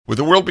With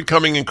the world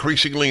becoming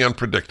increasingly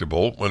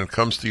unpredictable when it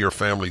comes to your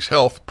family's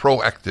health,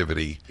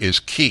 proactivity is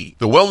key.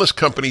 The Wellness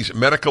Company's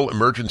Medical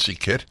Emergency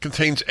Kit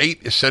contains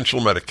 8 essential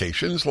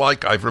medications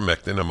like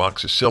ivermectin,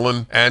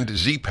 amoxicillin, and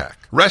Z-Pak.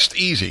 Rest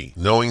easy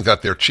knowing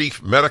that their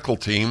chief medical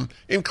team,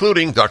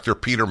 including Dr.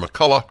 Peter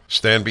McCullough,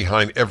 stand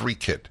behind every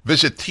kit.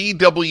 Visit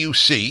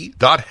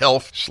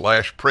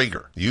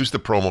twc.health/Prager. Use the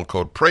promo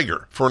code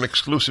Prager for an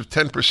exclusive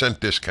 10%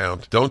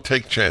 discount. Don't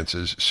take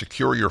chances.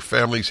 Secure your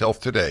family's health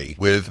today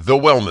with the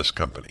Wellness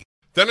Company.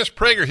 Dennis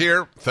Prager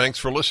here. Thanks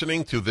for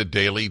listening to the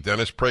Daily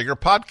Dennis Prager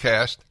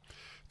Podcast.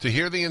 To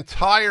hear the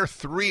entire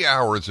 3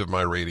 hours of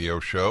my radio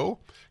show,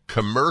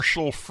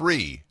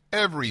 commercial-free,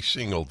 every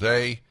single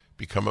day,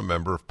 become a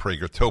member of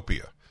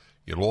Pragertopia.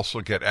 You'll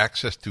also get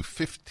access to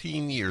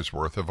 15 years'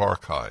 worth of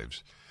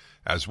archives,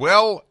 as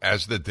well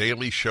as the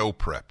daily show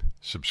prep.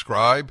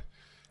 Subscribe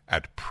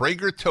at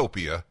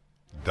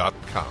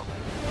Pragertopia.com.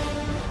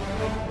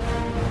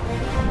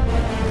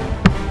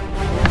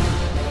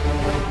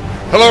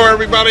 Hello,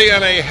 everybody,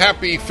 and a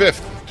happy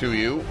 5th to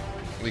you,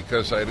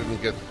 because I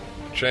didn't get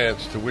a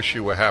chance to wish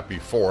you a happy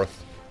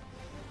 4th,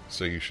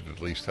 so you should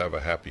at least have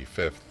a happy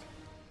 5th.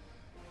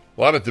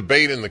 A lot of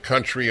debate in the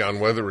country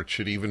on whether it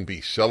should even be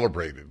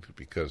celebrated,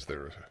 because there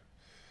are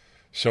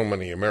so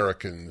many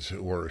Americans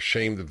who are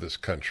ashamed of this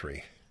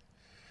country.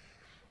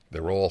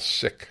 They're all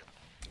sick.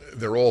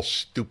 They're all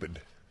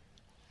stupid.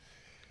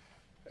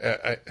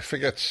 I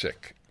forget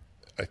sick.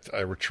 I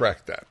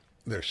retract that.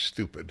 They're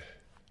stupid.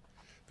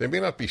 They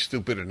may not be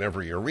stupid in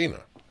every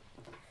arena.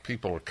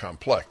 People are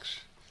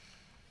complex,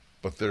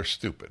 but they're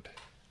stupid.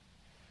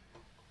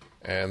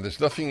 And there's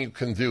nothing you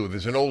can do.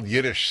 There's an old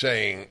Yiddish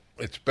saying,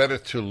 it's better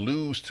to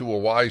lose to a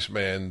wise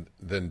man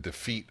than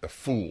defeat a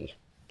fool.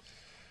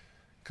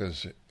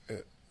 Because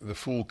the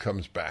fool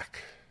comes back.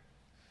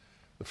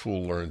 The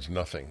fool learns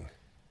nothing.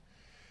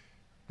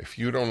 If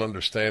you don't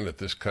understand that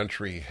this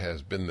country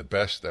has been the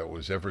best that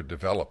was ever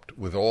developed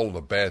with all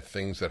the bad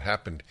things that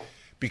happened,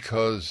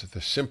 because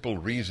the simple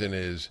reason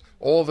is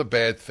all the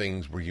bad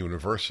things were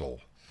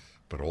universal,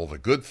 but all the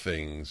good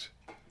things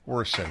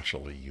were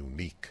essentially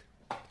unique.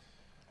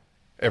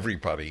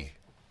 Everybody,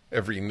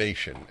 every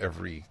nation,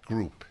 every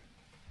group,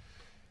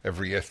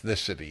 every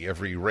ethnicity,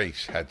 every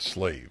race had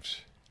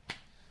slaves.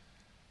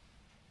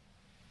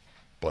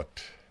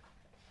 But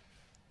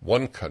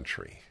one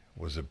country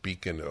was a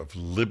beacon of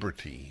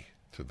liberty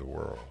to the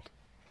world.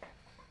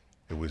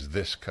 It was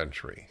this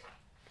country.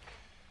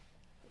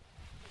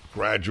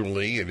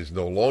 Gradually, it is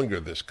no longer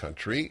this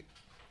country.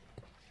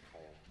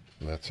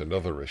 And that's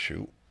another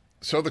issue.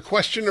 So the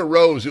question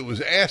arose, it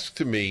was asked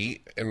to me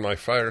in my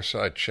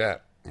fireside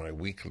chat, my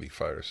weekly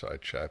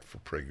fireside chat for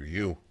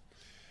PragerU.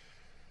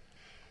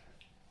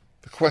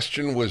 The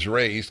question was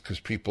raised because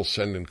people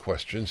send in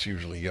questions,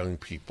 usually young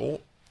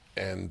people,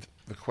 and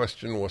the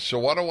question was, so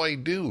what do I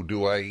do?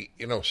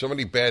 So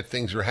many bad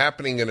things are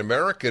happening in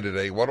America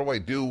today. What do I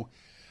do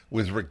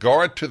with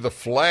regard to the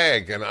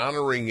flag and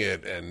honoring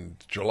it and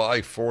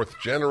July 4th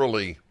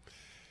generally?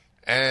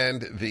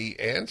 And the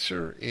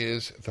answer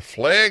is the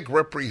flag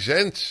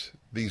represents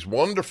these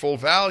wonderful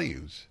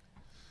values.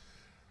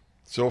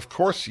 So, of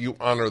course, you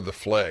honor the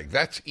flag.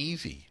 That's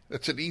easy.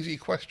 That's an easy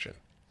question.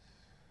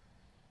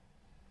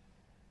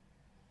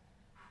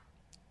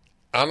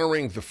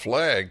 Honoring the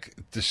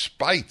flag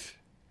despite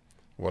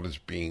what is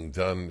being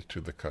done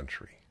to the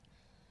country.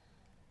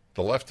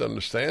 The left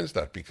understands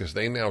that because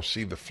they now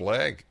see the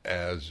flag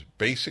as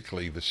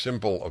basically the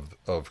symbol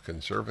of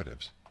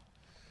conservatives.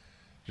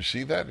 Did you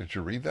see that? Did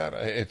you read that?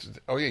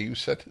 Oh, yeah, you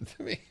sent it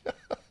to me.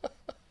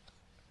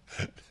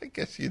 I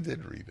guess you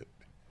did read it.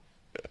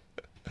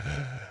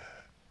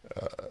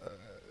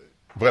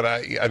 But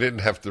I didn't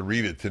have to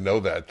read it to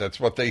know that. That's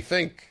what they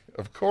think.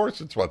 Of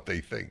course it's what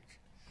they think.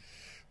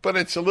 But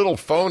it's a little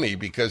phony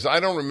because I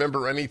don't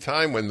remember any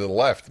time when the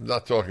left, I'm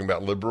not talking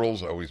about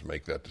liberals, I always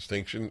make that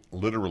distinction,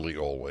 literally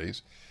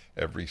always,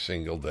 every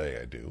single day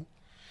I do.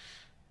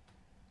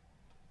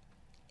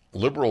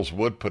 Liberals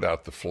would put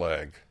out the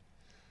flag,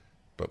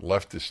 but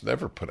leftists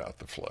never put out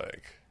the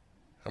flag.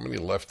 How many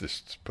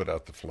leftists put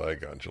out the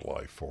flag on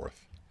July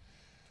 4th?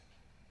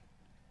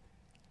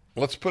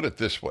 Let's put it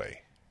this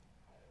way.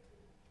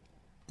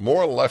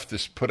 More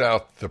leftists put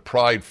out the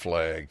pride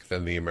flag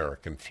than the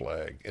American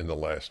flag in the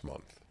last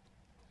month.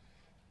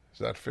 Is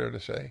that fair to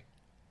say?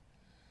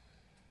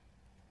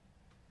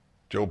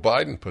 Joe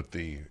Biden put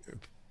the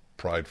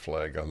pride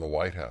flag on the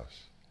White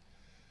House.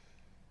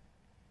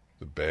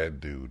 The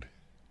bad dude.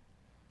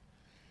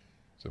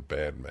 He's a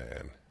bad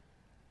man.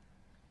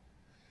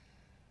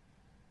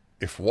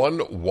 If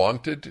one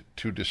wanted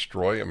to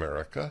destroy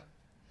America,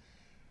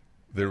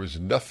 there is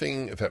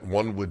nothing that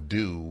one would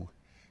do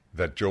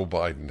that Joe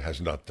Biden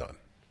has not done.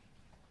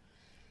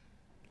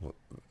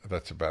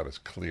 That's about as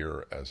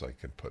clear as I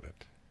can put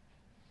it.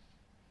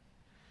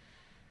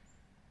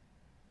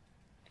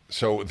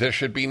 So there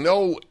should be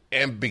no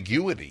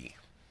ambiguity,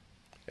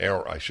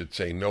 or I should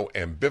say no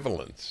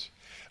ambivalence,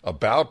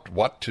 about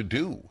what to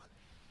do.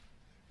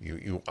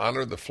 You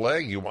honor the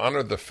flag, you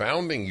honor the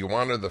founding, you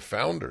honor the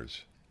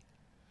founders.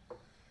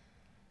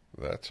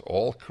 That's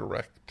all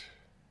correct.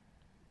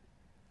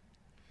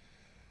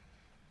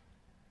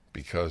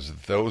 Because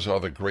those are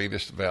the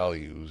greatest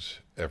values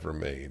ever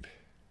made.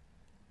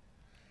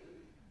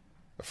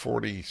 A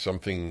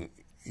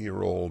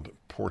 40-something-year-old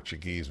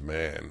Portuguese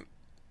man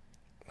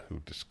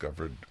who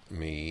discovered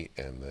me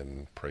and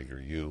then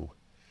PragerU.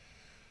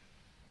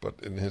 But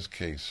in his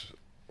case,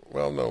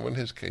 well, no, in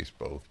his case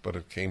both, but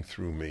it came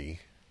through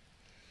me.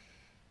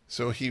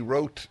 So he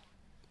wrote,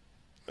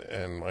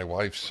 and my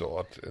wife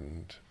saw it,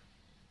 and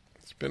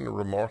it's been a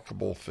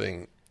remarkable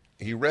thing.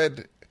 He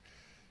read,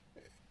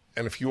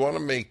 and if you want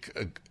to make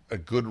a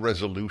good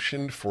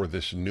resolution for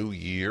this new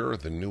year,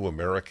 the new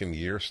American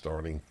year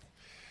starting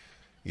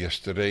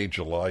yesterday,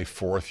 July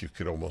 4th, you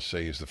could almost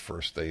say is the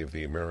first day of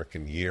the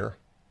American year,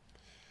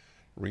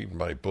 read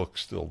my book,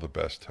 Still the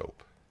Best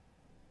Hope.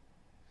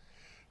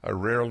 I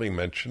rarely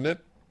mention it.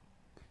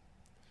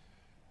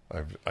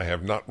 I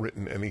have not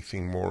written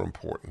anything more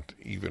important,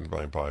 even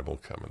my Bible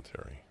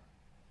commentary.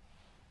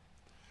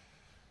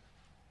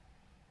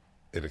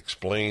 It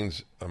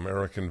explains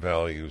American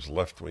values,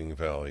 left-wing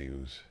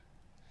values,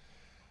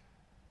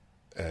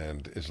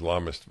 and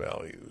Islamist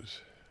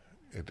values.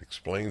 It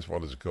explains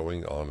what is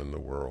going on in the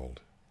world.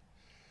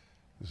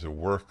 It's a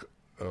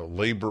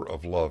labor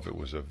of love. It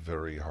was a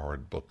very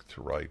hard book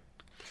to write,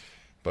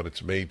 but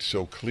it's made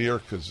so clear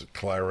because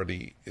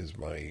clarity is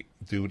my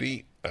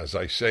duty. As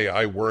I say,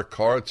 I work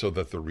hard so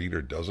that the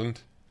reader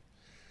doesn't.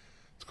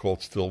 It's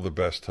called Still the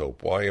Best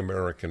Hope, Why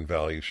American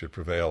Values Should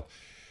Prevail.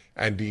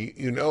 And do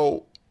you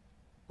know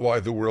why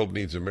the world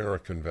needs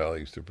American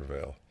values to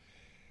prevail?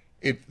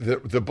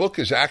 The book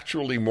is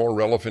actually more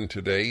relevant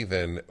today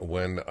than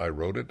when I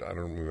wrote it. I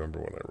don't remember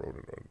when I wrote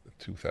it,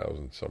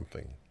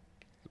 2000-something,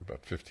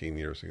 about 15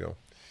 years ago.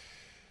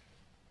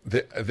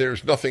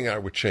 There's nothing I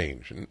would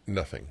change,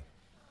 nothing.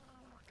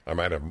 I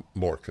might have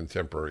more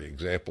contemporary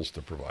examples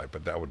to provide,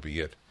 but that would be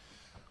it.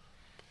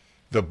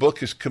 The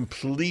book is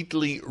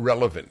completely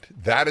relevant.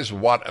 That is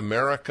what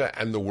America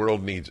and the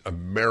world needs,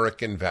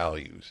 American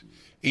values.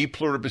 E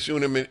pluribus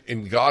unum,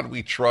 in God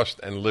we trust,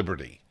 and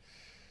liberty.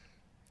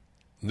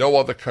 No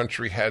other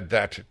country had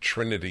that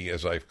trinity,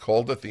 as I've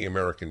called it, the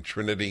American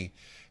Trinity,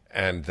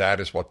 and that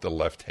is what the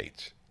left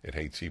hates. It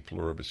hates e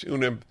pluribus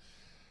unum,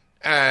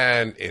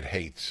 and it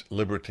hates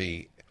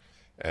liberty,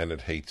 and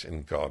it hates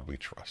in God we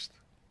trust.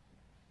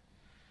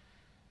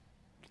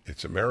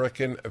 It's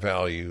American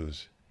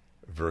values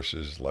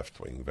versus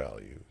left-wing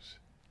values.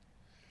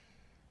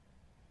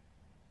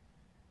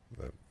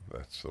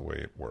 That's the way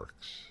it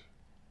works.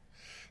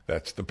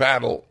 That's the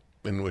battle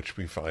in which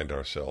we find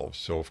ourselves.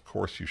 So, of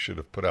course, you should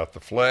have put out the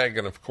flag,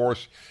 and, of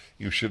course,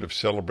 you should have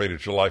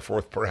celebrated July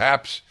 4th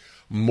perhaps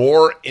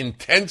more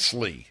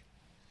intensely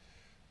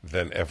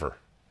than ever.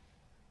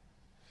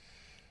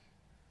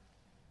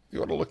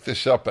 You ought to look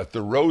this up at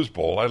the Rose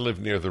Bowl. I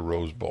live near the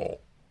Rose Bowl.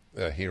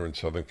 Here in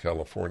Southern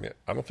California.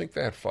 I don't think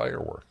they had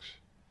fireworks.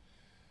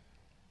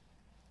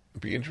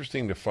 It'd be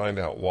interesting to find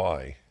out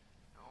why.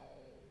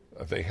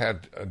 They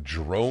had a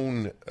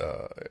drone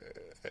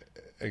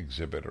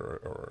exhibit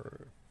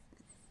or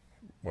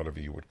whatever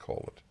you would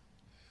call it.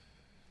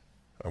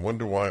 I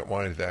wonder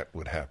why that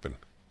would happen.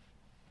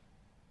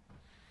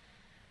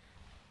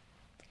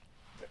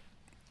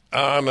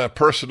 On a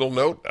personal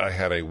note, I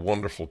had a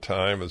wonderful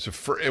time.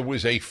 It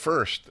was a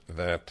first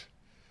that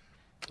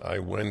I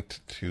went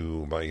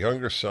to my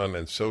younger son,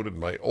 and so did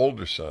my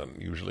older son.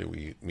 Usually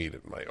we meet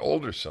at my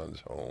older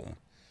son's home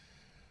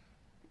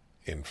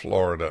in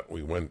Florida.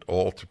 We went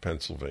all to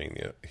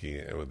Pennsylvania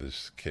with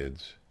his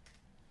kids.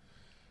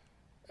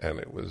 And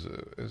it was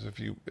a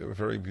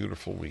very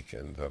beautiful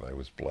weekend that I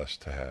was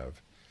blessed to have.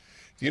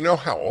 Do you know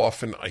how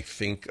often I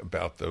think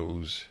about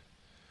those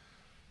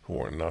who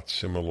are not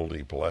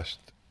similarly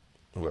blessed,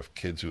 who have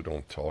kids who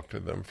don't talk to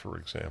them, for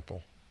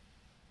example?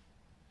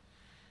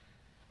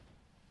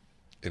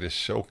 It is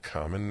so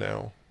common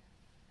now.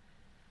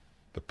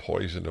 The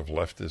poison of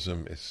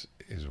leftism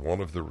is one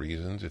of the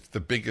reasons. It's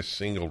the biggest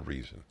single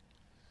reason.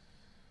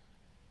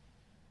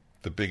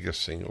 The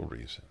biggest single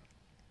reason.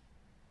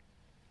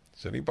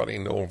 Does anybody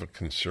know of a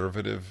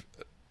conservative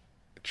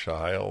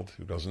child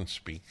who doesn't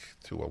speak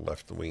to a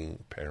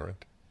left-wing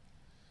parent?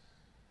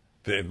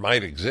 It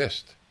might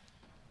exist,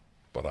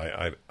 but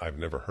I've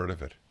never heard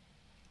of it.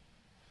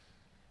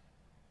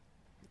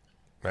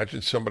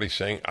 Imagine somebody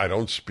saying, I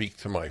don't speak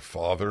to my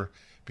father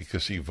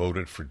because he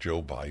voted for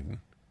Joe Biden.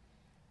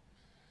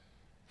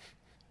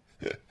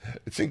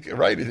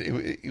 Right?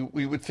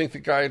 We would think the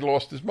guy had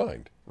lost his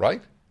mind,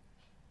 right?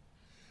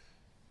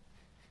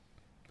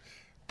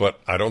 But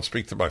I don't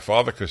speak to my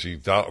father because he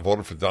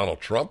voted for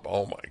Donald Trump?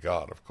 Oh, my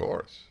God, of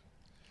course.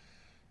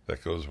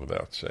 That goes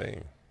without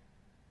saying.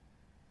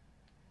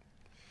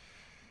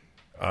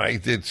 I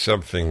did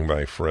something,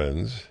 my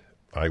friends.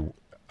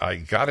 I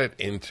got it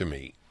into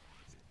me.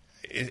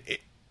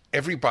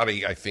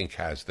 Everybody, I think,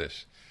 has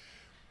this.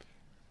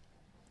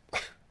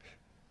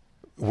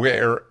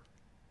 Where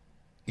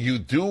you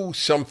do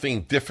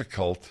something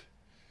difficult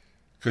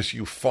because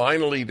you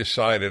finally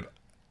decided,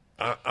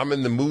 I'm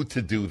in the mood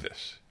to do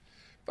this.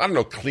 I don't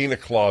know, clean a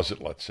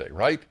closet, let's say,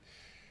 right?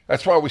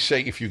 That's why we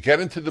say if you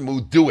get into the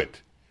mood, do it,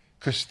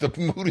 because the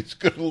mood is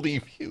going to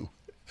leave you.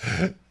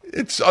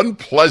 It's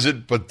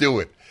unpleasant, but do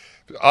it.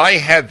 I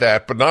had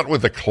that, but not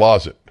with the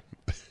closet.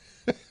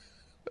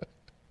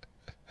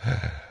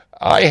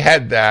 I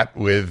had that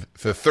with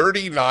the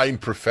 39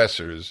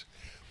 professors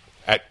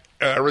at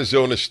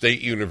Arizona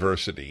State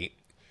University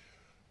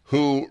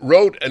who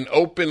wrote an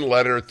open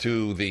letter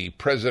to the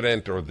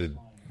president or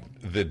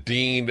the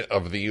dean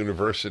of the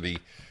university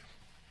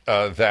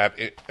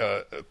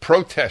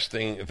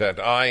protesting that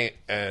I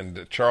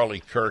and Charlie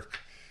Kirk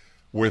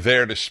were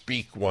there to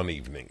speak one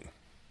evening,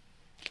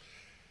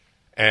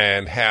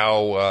 and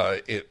how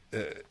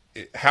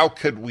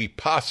could we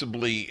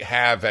possibly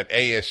have at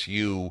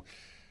ASU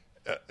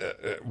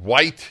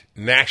white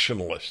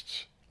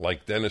nationalists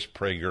like Dennis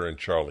Prager and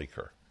Charlie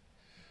Kirk,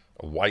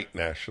 a white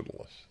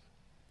nationalist.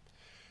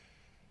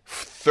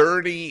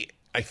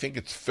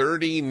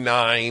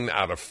 39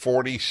 out of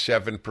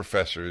 47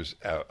 professors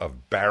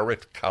of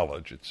Barrett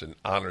College, it's an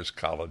honors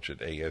college at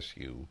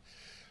ASU,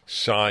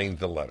 signed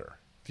the letter.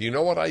 Do you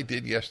know what I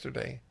did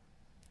yesterday?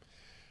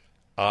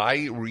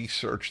 I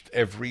researched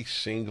every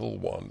single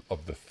one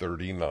of the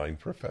 39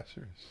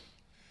 professors.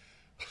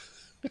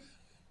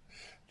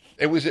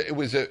 It was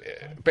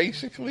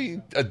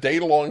basically a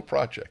day-long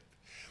project.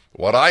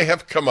 What I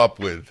have come up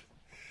with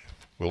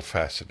will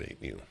fascinate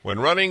you. When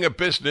running a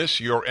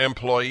business, your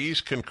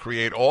employees can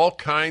create all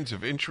kinds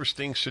of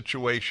interesting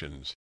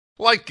situations,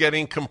 like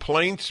getting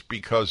complaints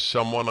because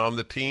someone on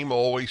the team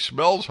always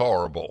smells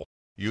horrible.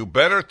 You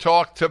better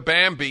talk to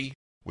Bambee.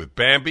 With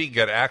Bambee,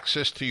 get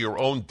access to your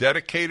own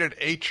dedicated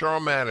HR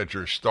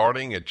manager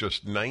starting at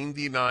just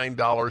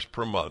 $99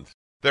 per month.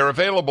 They're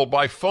available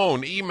by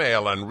phone,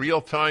 email, and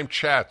real-time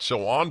chat, so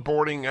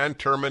onboarding and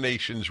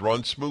terminations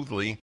run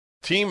smoothly.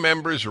 Team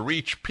members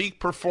reach peak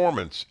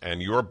performance,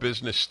 and your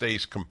business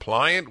stays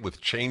compliant with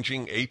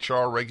changing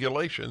HR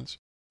regulations.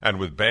 And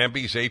with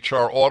Bambee's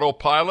HR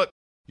Autopilot,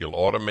 you'll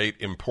automate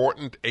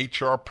important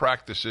HR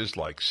practices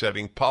like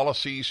setting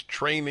policies,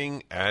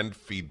 training, and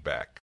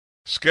feedback.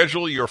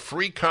 Schedule your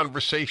free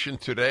conversation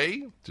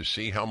today to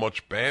see how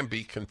much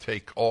Bambee can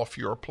take off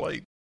your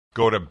plate.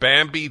 Go to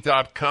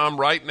Bambee.com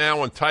right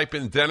now and type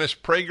in Dennis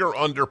Prager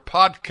under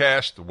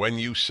podcast when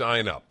you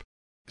sign up.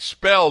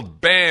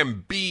 Spelled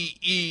Bambee.com,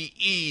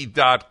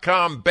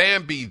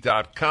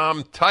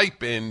 Bambee.com,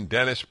 type in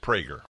Dennis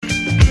Prager.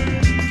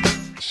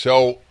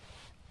 So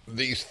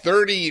these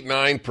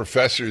 39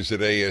 professors at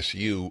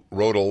ASU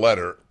wrote a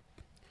letter,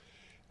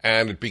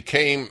 and it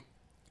became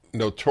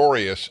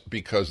notorious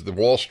because the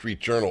Wall Street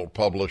Journal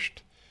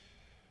published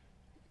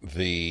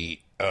the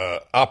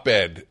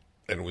op-ed,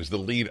 and it was the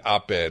lead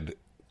op-ed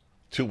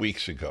 2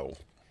 weeks ago.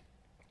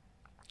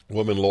 A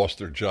woman lost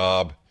her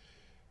job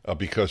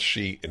because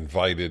she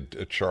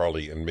invited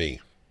Charlie and me.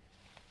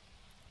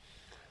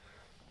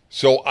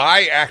 So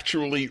I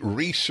actually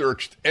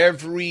researched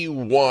every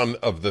one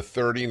of the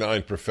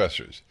 39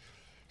 professors.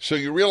 So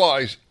you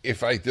realize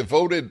if I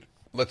devoted,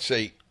 let's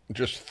say,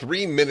 just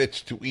 3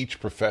 minutes to each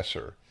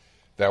professor,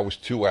 that was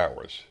 2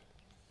 hours.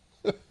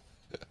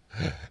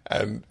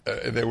 And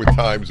there were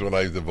times when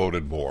I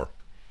devoted more.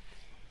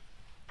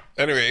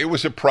 Anyway, it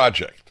was a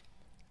project.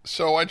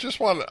 So I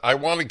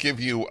want to give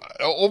you,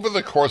 over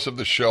the course of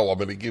the show, I'm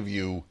going to give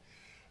you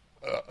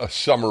a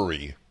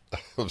summary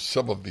of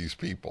some of these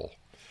people.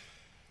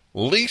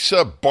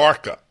 Lisa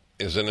Barca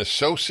is an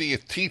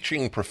associate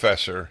teaching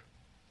professor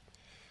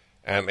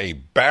and a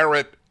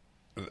Barrett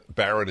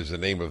is the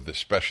name of the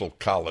special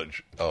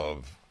college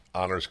of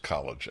honors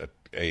college at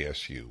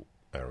ASU,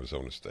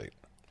 Arizona State,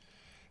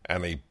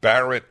 and a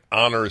Barrett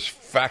Honors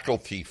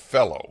Faculty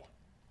Fellow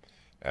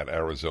at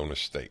Arizona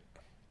State.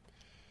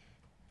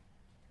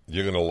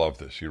 You're going to love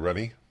this. You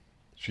ready?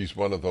 She's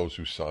one of those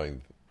who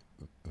signed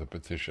the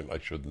petition. I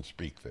shouldn't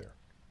speak there.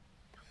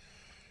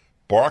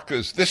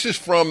 Barca's, this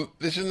is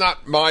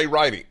not my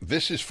writing.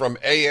 This is from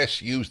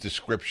ASU's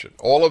description.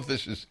 All of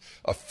this is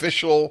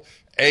official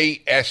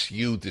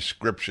ASU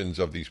descriptions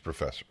of these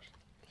professors.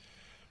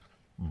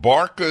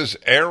 Barca's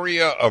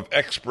area of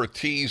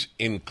expertise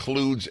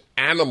includes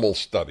animal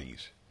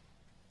studies.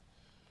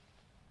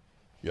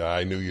 Yeah,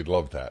 I knew you'd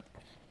love that.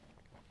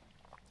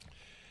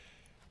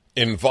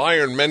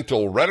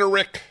 Environmental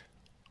rhetoric.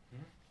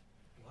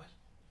 What?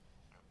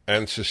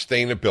 And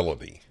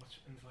sustainability. What's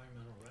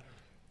environmental rhetoric?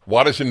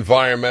 What is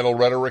environmental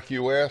rhetoric,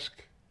 you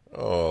ask?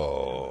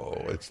 Oh,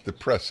 it's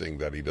depressing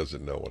that he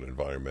doesn't know what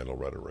environmental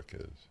rhetoric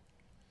is.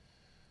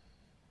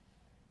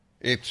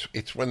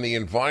 It's when the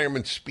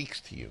environment speaks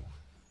to you.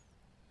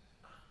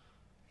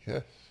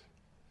 Yes.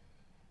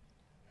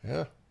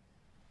 Yeah.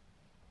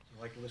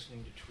 Like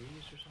listening to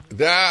trees or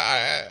something?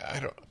 I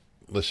don't.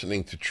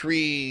 Listening to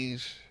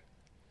trees.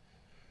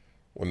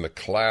 When the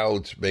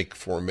clouds make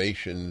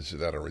formations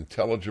that are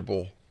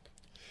intelligible.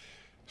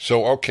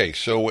 So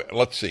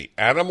let's see.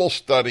 Animal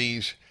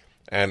studies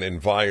and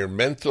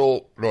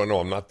environmental... No,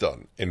 I'm not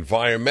done.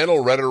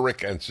 Environmental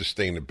rhetoric and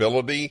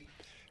sustainability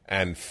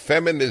and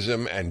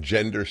feminism and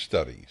gender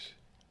studies.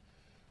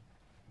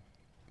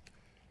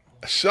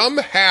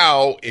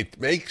 Somehow it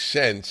makes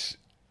sense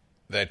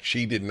that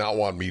she did not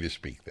want me to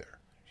speak there.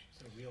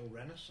 She's a real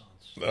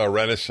Renaissance. A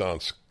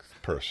Renaissance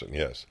person,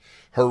 yes.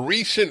 Her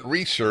recent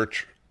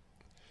research,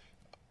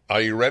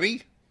 are you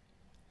ready?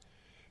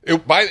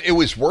 It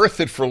was worth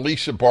it for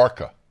Lisa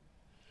Barca.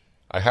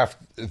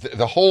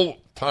 The whole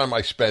time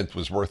I spent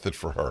was worth it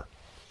for her.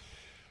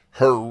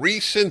 Her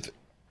recent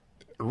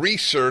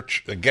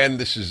research, again,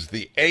 this is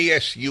the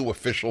ASU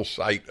official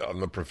site on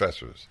the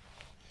professors,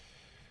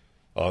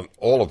 on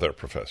all of their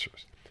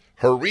professors.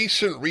 Her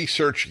recent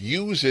research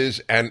uses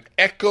an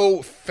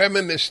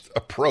eco-feminist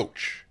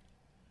approach.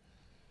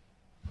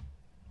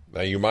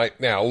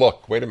 Now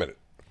look, wait a minute.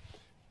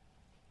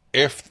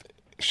 If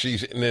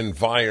she's an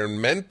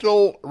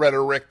environmental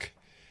rhetoric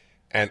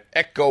and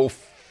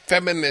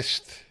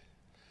eco-feminist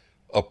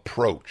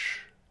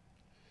approach,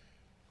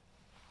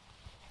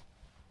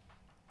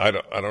 I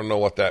don't know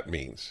what that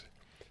means.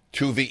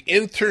 To the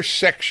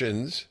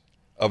intersections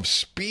of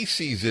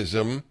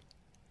speciesism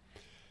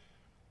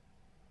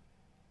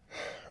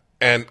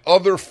and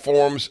other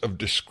forms of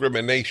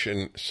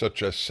discrimination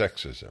such as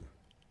sexism.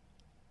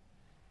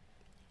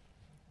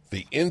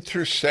 The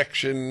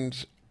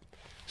intersections,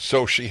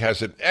 so she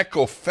has an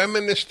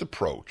eco-feminist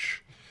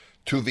approach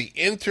to the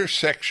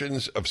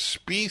intersections of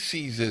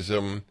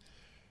speciesism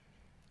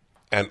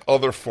and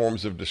other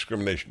forms of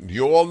discrimination. Do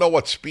you all know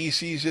what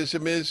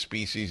speciesism is?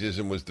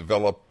 Speciesism was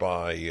developed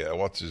by,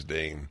 what's his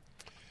name?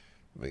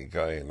 The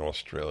guy in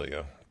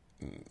Australia,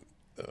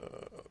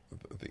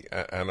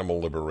 the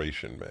animal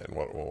liberation man.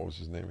 What was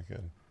his name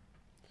again?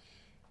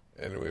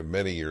 Anyway,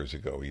 many years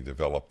ago he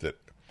developed it.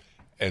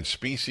 And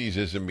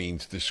speciesism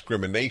means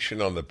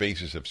discrimination on the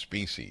basis of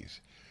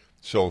species.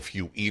 So if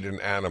you eat an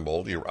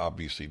animal, you're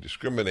obviously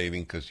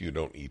discriminating because you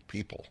don't eat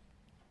people.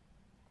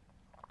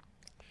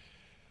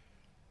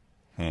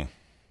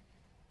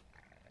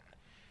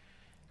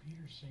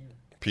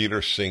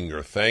 Peter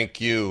Singer.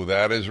 Thank you.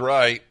 That is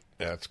right.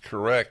 That's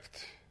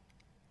correct.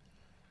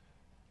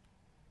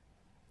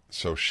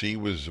 So she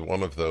was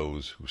one of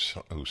those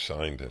who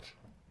signed it.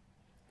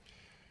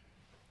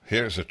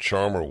 Here's a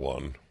charmer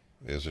one.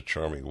 Here's a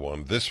charming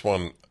one. This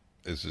one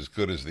is as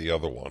good as the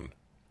other one.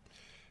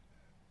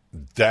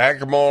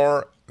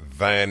 Dagmar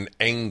Van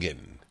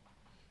Engen,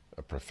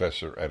 a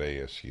professor at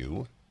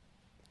ASU.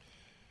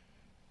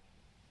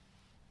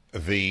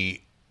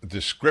 The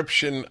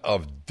description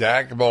of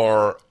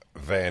Dagmar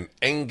Van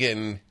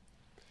Engen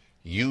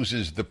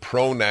uses the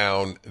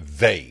pronoun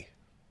they.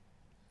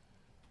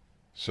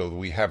 So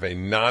we have a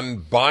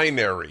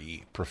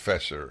non-binary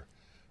professor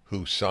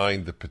who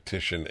signed the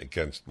petition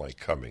against my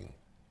coming.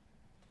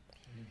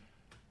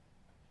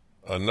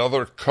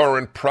 Another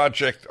current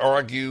project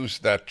argues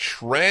that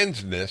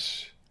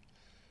transness.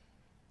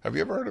 Have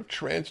you ever heard of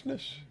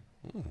transness?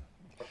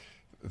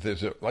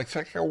 There's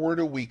like a word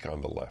a week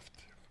on the left.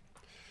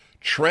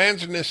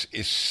 Transness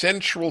is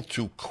central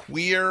to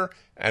queer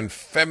and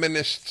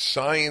feminist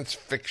science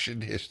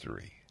fiction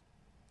history.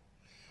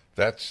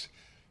 That's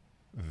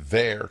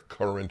their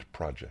current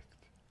project.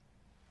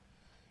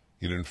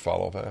 You didn't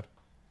follow that?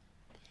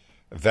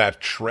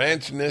 That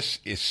transness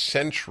is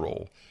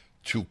central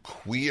to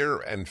queer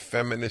and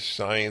feminist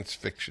science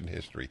fiction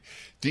history.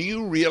 Do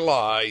you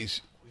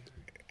realize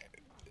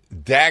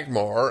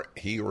Dagmar,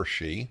 he or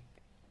she,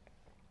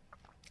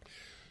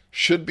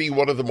 should be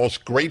one of the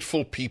most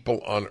grateful people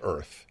on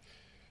earth?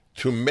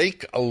 To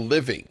make a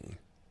living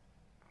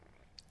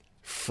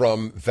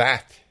from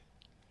that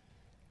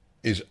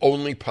is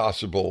only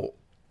possible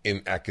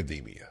in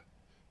academia,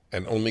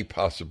 and only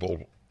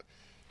possible,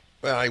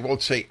 well, I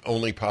won't say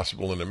only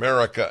possible in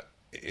America.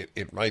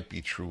 It might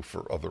be true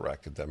for other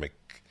academic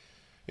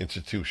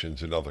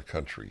institutions in other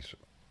countries,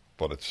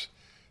 but it's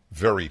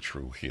very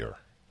true here.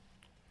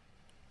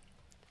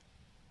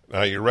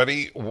 Now, you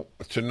ready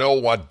to know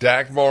what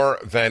Dagmar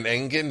Van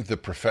Engen, the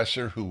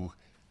professor who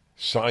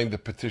signed the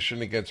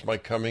petition against my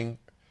coming,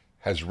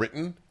 has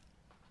written?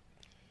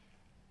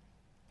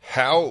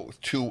 How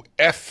to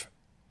F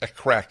a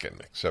kraken,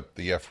 except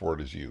the F word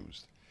is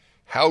used.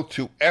 How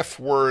to F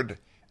word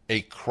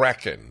a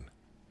kraken.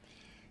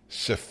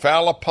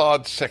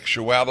 Cephalopod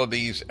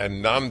sexualities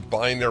and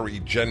non-binary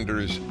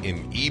genders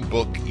in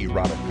ebook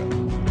erotica.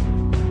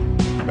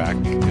 Back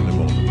in a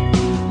moment.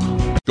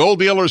 Gold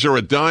dealers are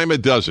a dime a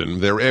dozen.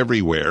 They're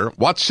everywhere.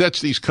 What sets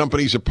these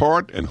companies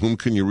apart, and whom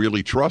can you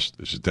really trust?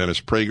 This is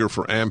Dennis Prager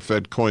for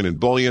AmFed Coin and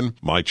Bullion,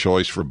 my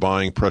choice for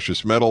buying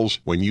precious metals.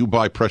 When you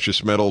buy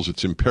precious metals,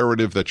 it's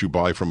imperative that you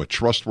buy from a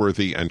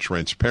trustworthy and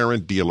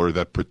transparent dealer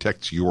that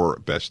protects your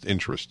best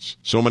interests.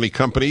 So many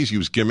companies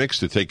use gimmicks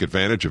to take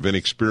advantage of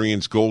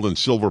inexperienced gold and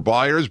silver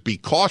buyers. Be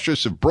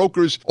cautious of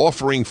brokers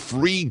offering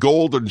free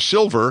gold and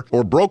silver,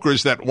 or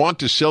brokers that want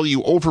to sell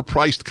you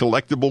overpriced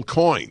collectible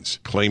coins,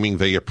 claiming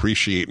they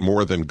appreciate appreciate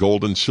more than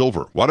gold and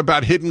silver? What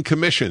about hidden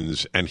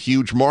commissions and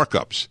huge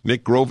markups?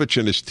 Nick Grovich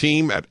and his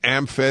team at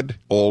AmFed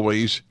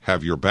always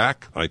have your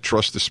back. I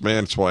trust this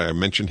man. That's why I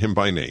mention him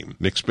by name.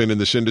 Nick's been in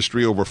this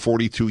industry over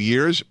 42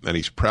 years, and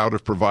he's proud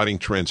of providing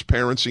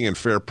transparency and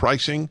fair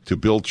pricing to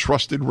build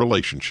trusted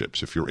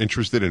relationships. If you're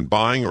interested in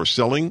buying or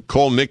selling,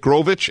 call Nick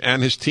Grovich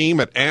and his team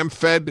at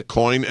AmFed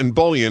Coin and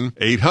Bullion,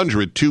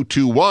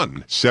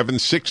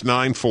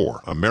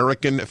 800-221-7694.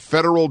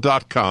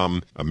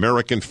 AmericanFederal.com,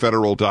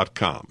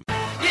 AmericanFederal.com. You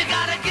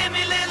gotta give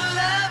me little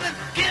lovin',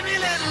 give me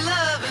little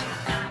lovin'.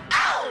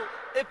 Ow!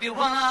 If you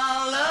want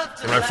our love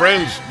to My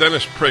friends,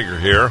 Dennis Prager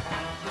here.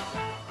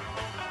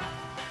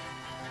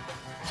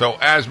 So,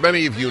 as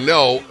many of you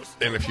know,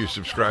 and if you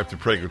subscribe to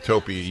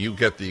Pragertopia, you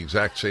get the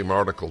exact same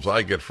articles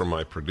I get from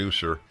my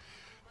producer.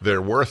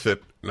 They're worth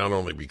it, not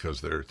only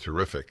because they're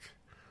terrific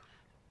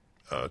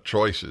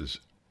choices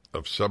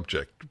of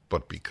subject,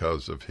 but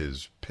because of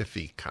his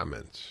pithy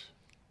comments.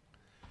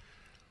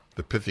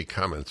 The pithy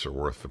comments are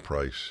worth the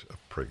price of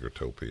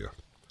Pragertopia.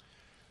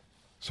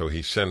 So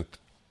he sent,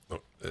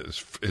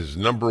 his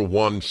number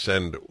one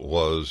send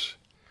was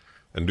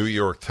a New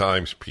York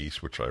Times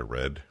piece, which I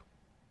read.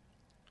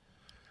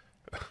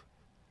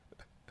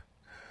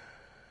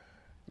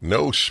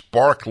 No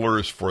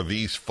sparklers for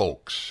these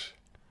folks.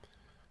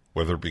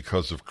 Whether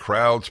because of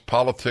crowds,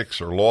 politics,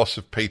 or loss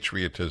of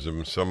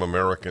patriotism, some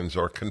Americans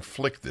are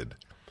conflicted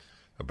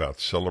about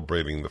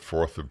celebrating the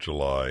 4th of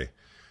July.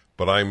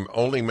 But I'm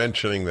only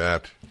mentioning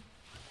that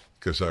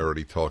because I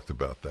already talked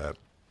about that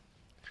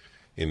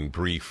in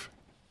brief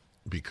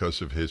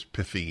because of his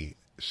pithy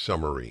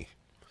summary.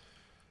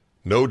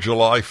 No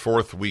July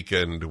 4th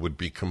weekend would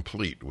be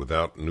complete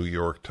without New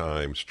York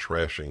Times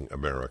trashing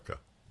America.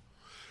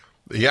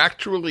 He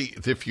actually,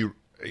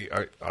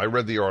 I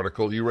read the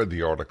article, you read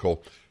the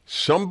article.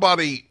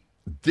 Somebody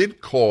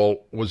did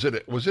call, was it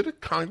a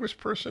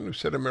congressperson who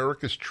said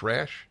America's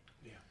trash?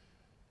 Yeah.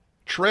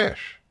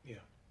 Trash? Yeah.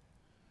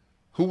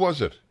 Who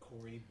was it?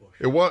 Cori Bush.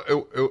 It was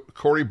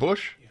Cori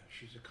Bush? Yeah,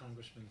 she's a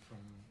congressman from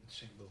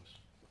St. Louis.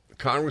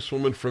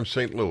 Congresswoman from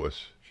St.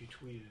 Louis. She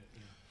tweeted it,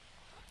 yeah.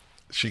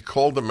 She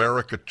called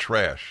America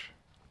trash.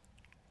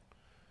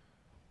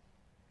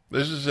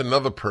 This is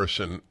another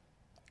person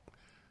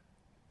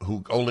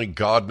who only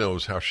God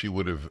knows how she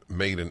would have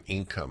made an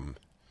income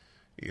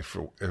if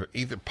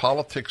either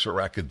politics or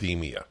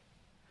academia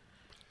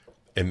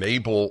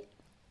enable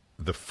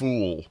the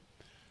fool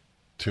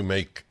to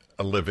make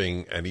a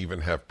living and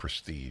even have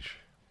prestige.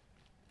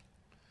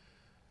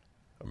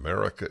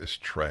 America is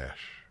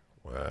trash.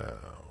 Wow.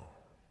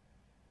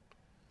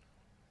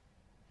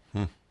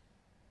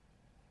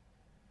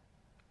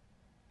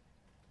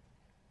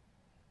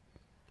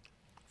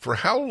 For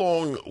how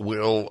long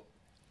will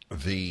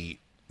the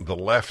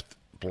left,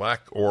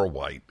 black or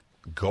white,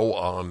 go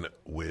on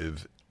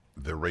with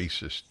the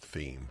racist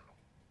theme?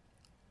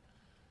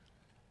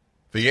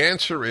 The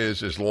answer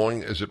is as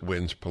long as it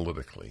wins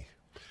politically.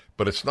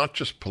 But it's not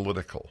just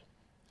political.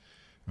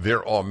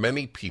 There are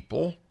many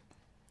people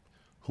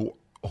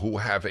who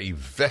have a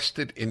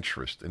vested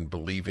interest in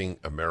believing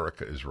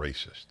America is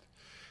racist.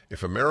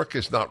 If America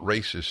is not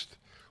racist,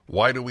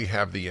 why do we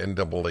have the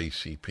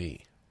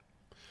NAACP?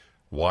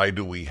 Why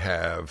do we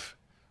have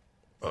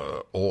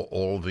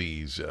all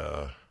these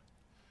Al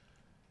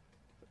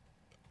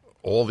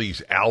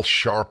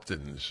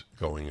Sharptons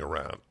going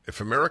around? If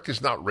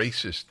America's not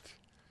racist,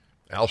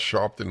 Al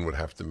Sharpton would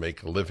have to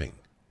make a living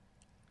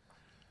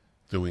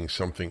doing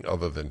something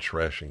other than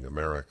trashing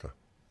America.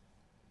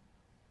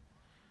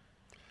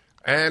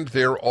 And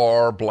there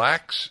are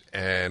blacks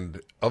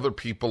and other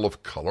people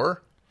of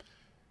color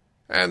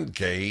and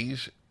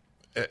gays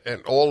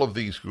and all of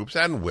these groups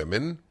and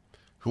women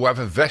who have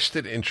a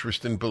vested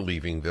interest in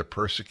believing they're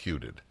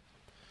persecuted.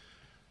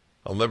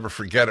 I'll never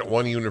forget at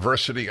one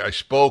university I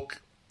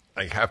spoke.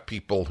 I have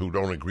people who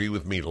don't agree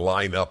with me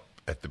line up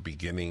at the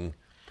beginning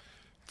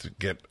to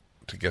get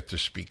to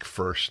speak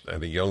first.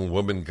 And a young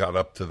woman got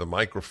up to the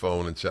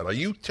microphone and said, "Are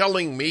you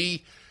telling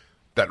me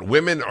that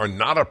women are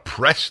not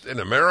oppressed in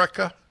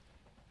America?"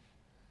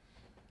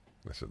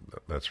 I said,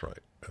 "That's right.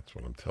 That's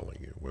what I'm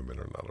telling you. Women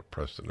are not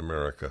oppressed in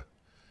America."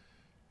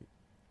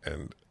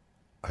 And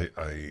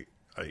I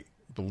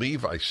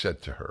believe I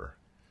said to her,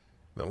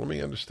 "Now let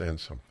me understand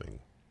something.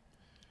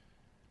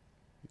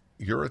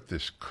 You're at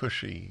this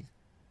cushy,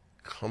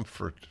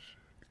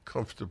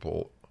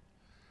 comfortable,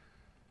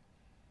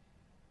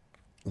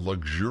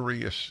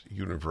 luxurious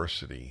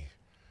university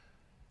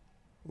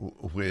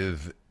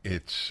with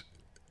its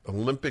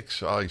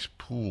Olympic-sized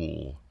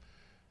pool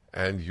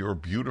and your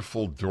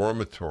beautiful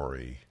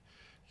dormitory.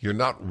 You're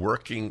not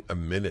working a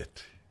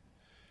minute.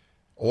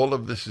 All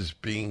of this is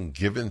being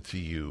given to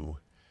you.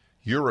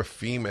 You're a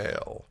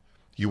female.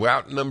 You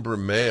outnumber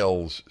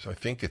males. I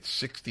think it's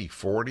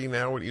 60-40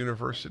 now at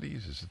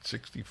universities. Is it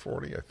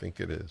 60-40? I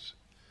think it is.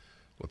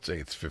 Let's say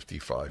it's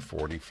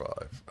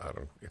 55-45.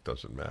 It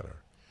doesn't matter.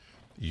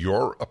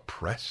 You're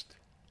oppressed.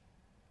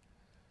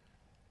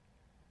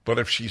 But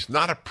if she's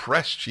not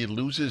oppressed, she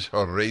loses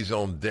her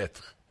raison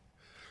d'être,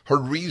 her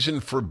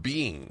reason for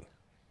being.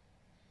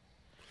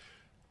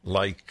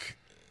 like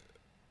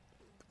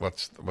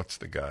what's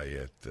the guy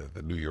at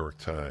the New York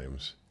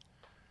Times,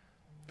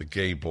 the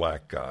gay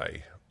black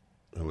guy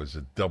who has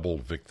a double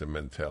victim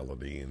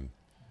mentality, and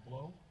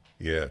Blow?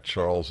 yeah,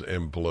 Charles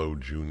M. Blow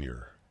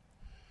Jr.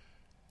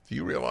 Do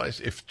you realize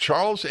if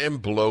Charles M.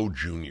 Blow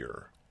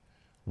Jr.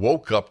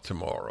 woke up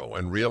tomorrow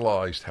and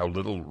realized how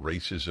little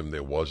racism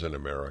there was in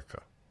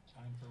America,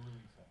 Time for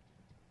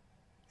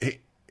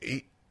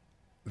relief.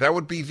 that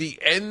would be the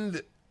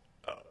end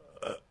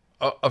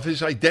of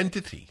his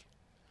identity.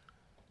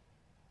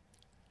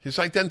 His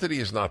identity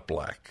is not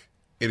black.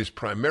 It is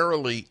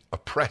primarily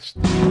oppressed.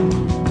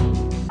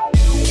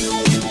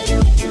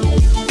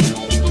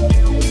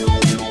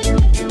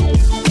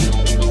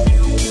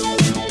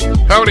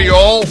 Howdy,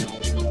 y'all.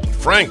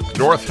 Frank,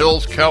 North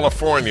Hills,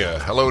 California.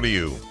 Hello to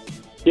you.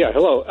 Yeah,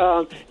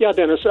 hello.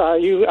 Dennis,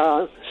 you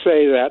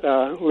say that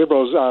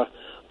liberals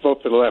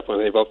vote for the left when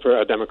they vote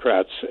for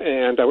Democrats,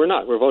 and we're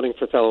not. We're voting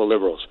for fellow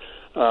liberals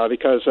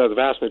because the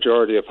vast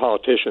majority of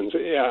politicians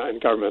in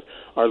government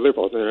are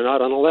liberals, and they're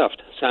not on the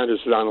left.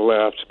 Sanders is on the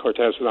left,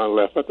 Cortez is on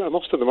the left, but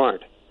most of them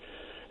aren't.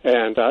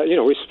 And,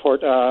 we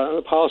support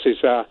policies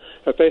that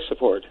they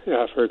support.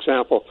 For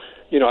example,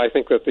 I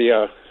think that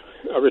the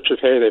rich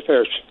pay their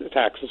fair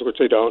taxes, which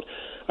they don't.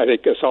 I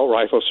think assault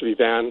rifles should be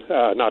banned,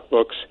 not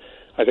books.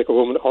 I think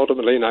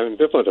ultimately, and I'm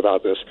ambivalent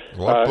about this.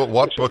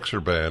 What books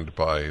are banned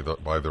by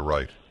the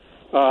right?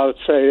 Let's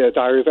say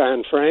Diary of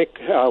Anne Frank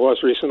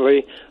was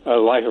recently.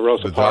 Life of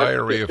Rosa The Parks.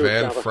 Diary of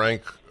Anne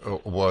Frank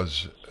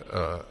was...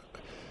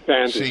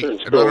 banned in certain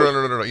schools.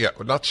 No. Yeah,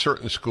 not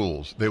certain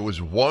schools. There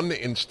was one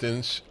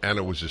instance, and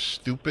it was a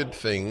stupid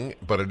thing,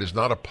 but it is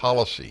not a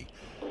policy.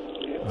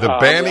 The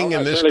banning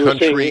in this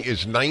country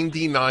is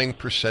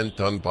 99%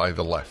 done by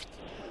the left.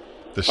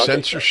 The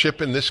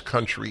censorship in this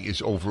country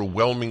is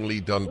overwhelmingly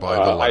done by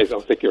the left. I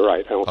don't think you're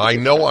right. I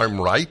know I'm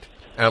right,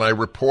 and I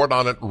report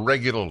on it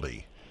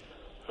regularly.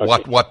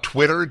 Okay. What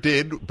Twitter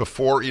did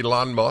before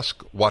Elon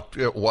Musk, what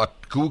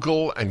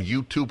Google and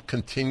YouTube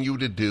continue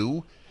to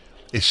do,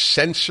 is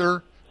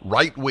censor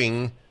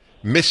right-wing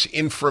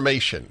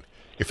misinformation.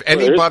 If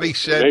anybody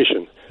said...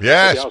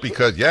 Yes,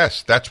 because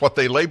that's what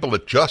they label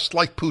it, just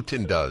like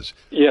Putin does.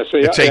 Yes,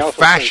 it's a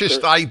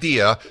fascist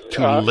idea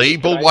to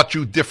label what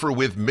you differ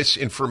with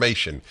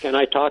misinformation. Can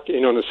I talk?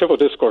 In the civil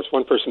discourse,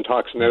 one person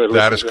talks and the other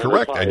listens. That is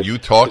correct, and you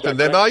talked and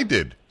then I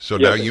did. So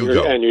now you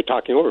go. And you're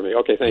talking over me.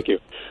 Okay, thank you.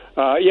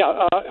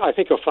 I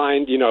think you'll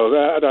find,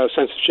 that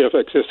censorship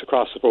exists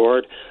across the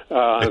board.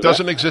 It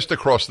doesn't exist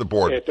across the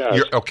board. It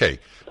does. Okay.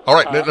 All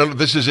right, no,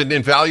 this is an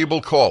invaluable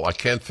call. I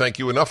can't thank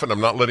you enough, and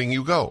I'm not letting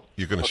you go.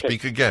 You're going to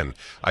speak again.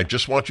 I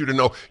just want you to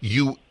know,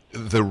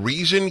 the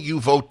reason you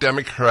vote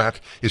Democrat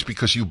is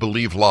because you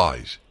believe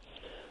lies.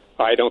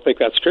 I don't think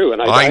that's true.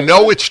 And I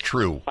know it's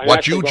true.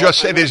 What you just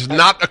said is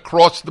not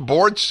across the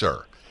board,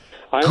 sir.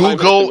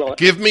 Google,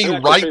 give me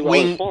a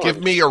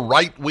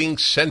right-wing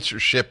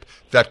censorship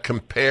that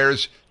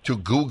compares to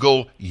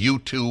Google,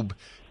 YouTube,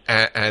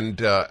 and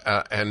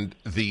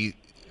the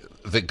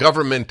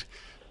government.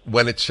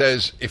 When it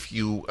says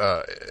when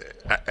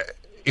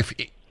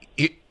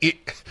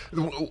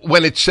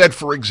it said,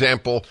 for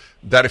example,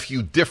 that if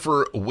you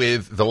differ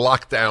with the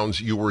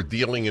lockdowns, you were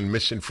dealing in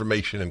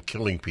misinformation and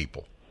killing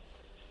people.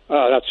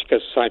 That's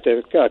because the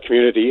scientific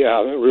community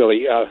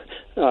really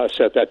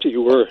said that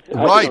you were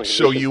right.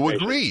 So you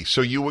agree.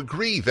 So you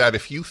agree that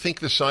if you think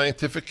the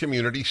scientific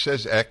community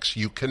says X,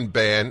 you can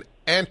ban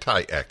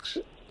anti-X.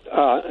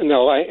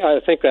 No,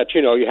 I think that,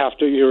 you have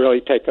to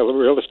really take a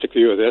realistic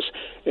view of this.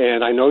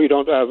 And I know you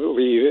don't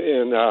believe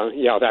in,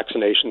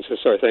 vaccinations,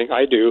 this sort of thing.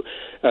 I do.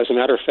 As a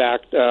matter of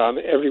fact,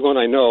 everyone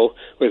I know,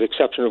 with the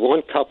exception of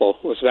one couple,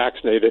 was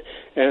vaccinated.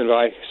 And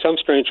by some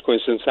strange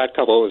coincidence, that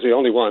couple was the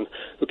only one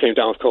who came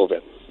down with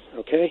COVID.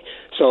 Okay?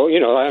 So,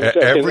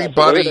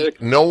 everybody,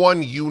 no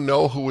one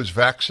who was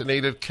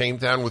vaccinated came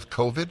down with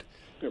COVID?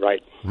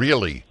 Right.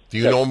 Really? Do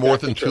you know more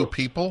than two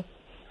people?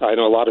 I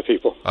know a lot of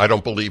people. I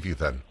don't believe you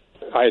then.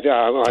 I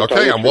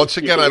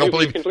don't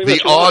believe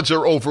the odds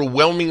are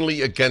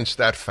overwhelmingly against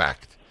that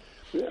fact.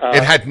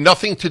 It had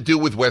nothing to do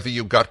with whether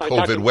you got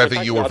COVID,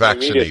 whether you were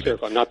vaccinated.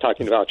 I'm not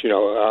talking about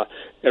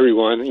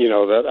everyone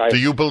that I. Do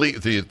you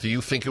believe? Do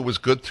you think it was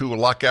good to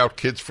lock out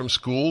kids from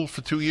school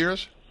for 2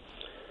 years?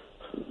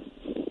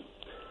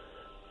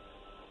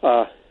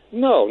 No.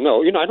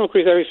 I don't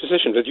agree with every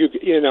position. But do you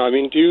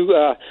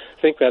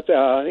think that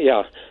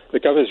the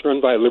government is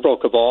run by a liberal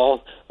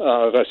cabal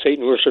of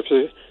Satan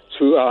worshippers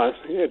who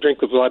drink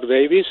the blood of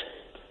babies?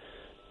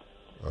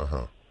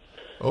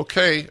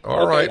 Okay.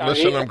 All right.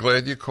 Listen, I'm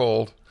glad you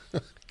called.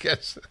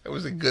 Guess that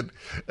was a good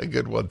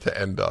one to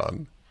end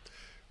on.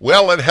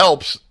 Well, it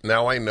helps.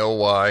 Now I know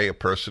why a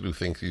person who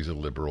thinks he's a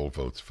liberal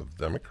votes for the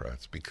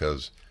Democrats,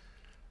 because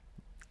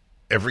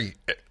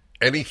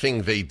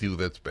anything they do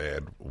that's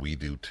bad, we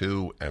do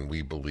too, and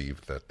we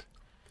believe that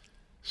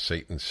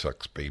Satan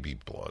sucks baby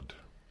blood.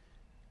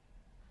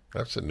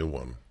 That's a new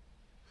one.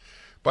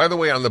 By the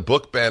way, on the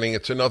book banning,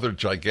 it's another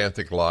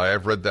gigantic lie.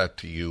 I've read that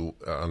to you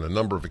on a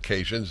number of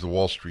occasions. The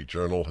Wall Street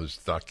Journal has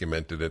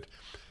documented it.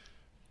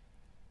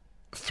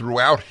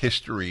 throughout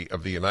history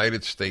of the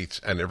United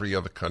States and every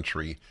other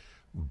country,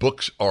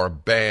 books are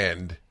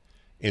banned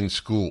in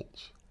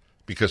schools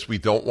because we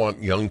don't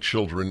want young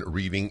children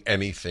reading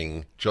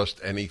anything, just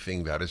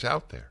anything that is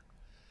out there.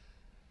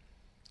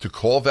 To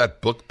call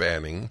that book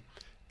banning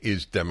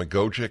is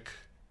demagogic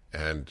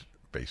and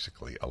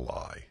basically a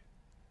lie.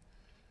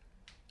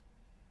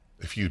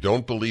 If you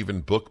don't believe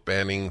in book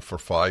banning for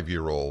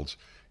 5-year-olds,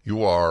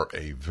 you are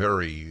a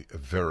very,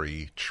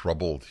 very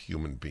troubled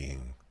human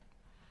being.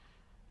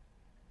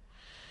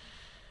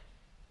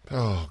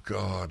 Oh,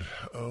 God.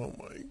 Oh,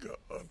 my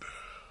God.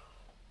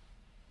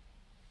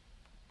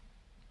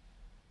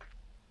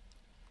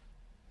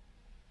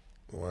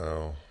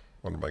 Wow.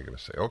 What am I going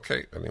to say?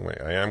 Okay, anyway,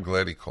 I am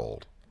glad he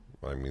called.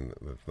 I mean,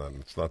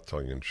 it's not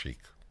tongue-in-cheek.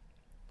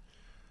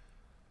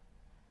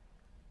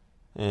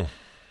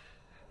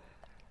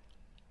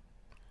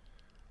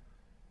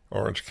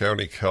 Orange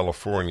County,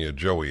 California.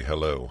 Joey,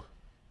 hello.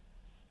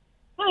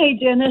 Hi,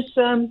 Dennis.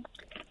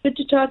 Good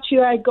to talk to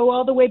you. I go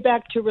all the way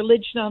back to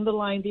Religion on the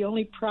Line. The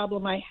only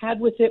problem I had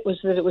with it was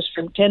that it was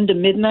from 10 to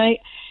midnight,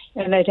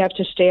 and I'd have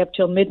to stay up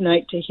till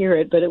midnight to hear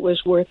it, but it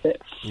was worth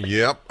it.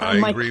 Yep,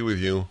 I agree with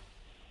you.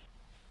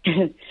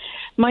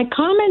 My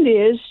comment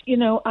is,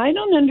 I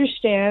don't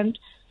understand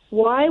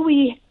why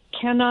we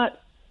cannot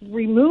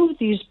remove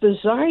these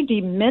bizarre,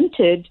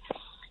 demented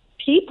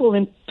people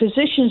in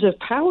positions of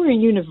power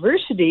in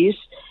universities,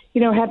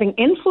 having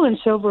influence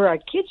over our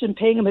kids and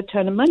paying them a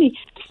ton of money.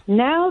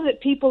 Now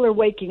that people are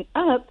waking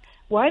up,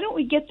 why don't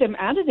we get them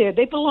out of there?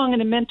 They belong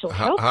in a mental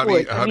health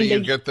ward. How do you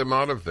get them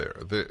out of there?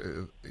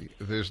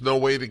 There's no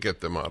way to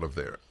get them out of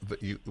there.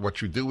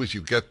 What you do is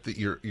you get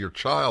your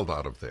child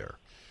out of there.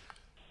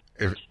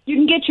 You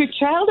can get your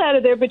child out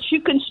of there, but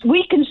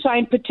we can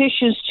sign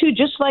petitions too,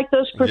 just like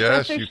those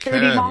professors. Yes, you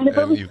 39 of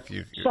them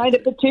signed a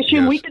petition.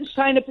 Yes. We can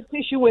sign a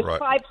petition with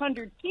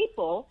 500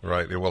 people.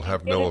 Right, it will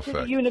have no effect.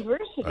 The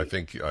university. I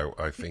think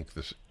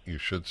you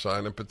should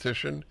sign a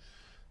petition,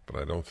 but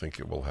I don't think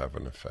it will have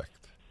an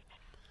effect.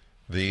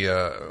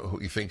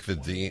 You think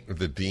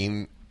the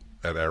dean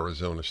at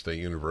Arizona State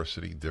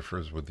University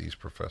differs with these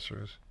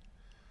professors?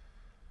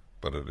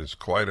 But it is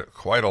quite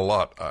a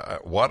lot.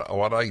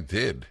 What I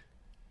did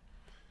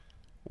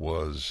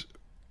was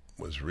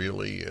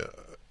really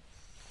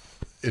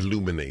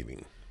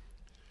illuminating.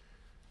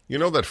 You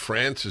know that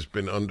France has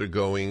been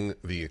undergoing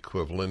the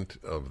equivalent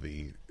of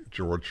the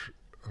George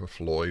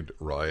Floyd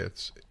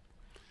riots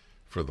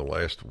for the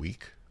last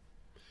week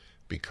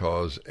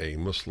because a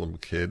Muslim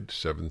kid,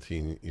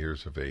 17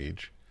 years of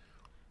age,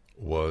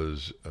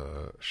 was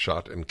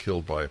shot and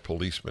killed by a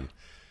policeman.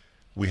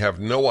 We have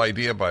no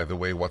idea, by the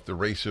way, what the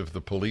race of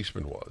the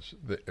policeman was.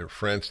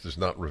 France does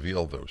not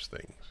reveal those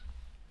things.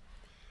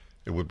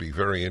 It would be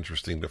very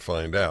interesting to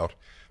find out,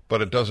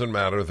 but it doesn't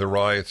matter. The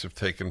riots have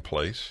taken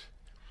place,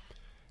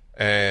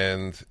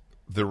 and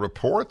the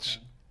reports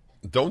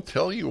don't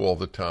tell you all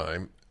the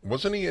time.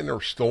 Wasn't he in a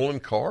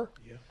stolen car?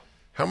 Yeah.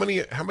 How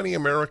many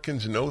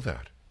Americans know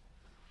that?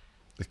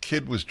 The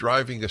kid was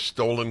driving a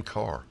stolen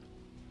car.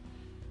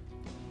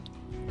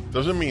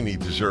 Doesn't mean he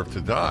deserved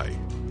to die,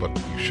 but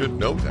you should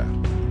know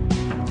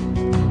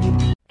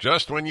that.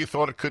 Just when you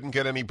thought it couldn't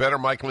get any better,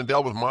 Mike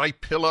Lindell with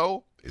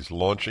MyPillow is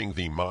launching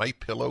the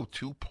MyPillow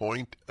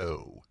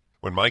 2.0.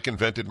 When Mike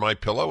invented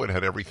MyPillow, it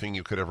had everything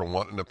you could ever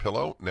want in a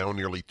pillow. Now,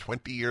 nearly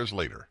 20 years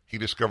later, he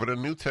discovered a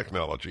new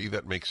technology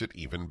that makes it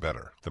even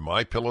better. The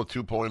MyPillow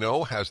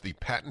 2.0 has the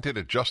patented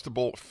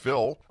adjustable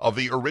fill of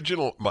the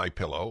original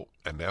MyPillow,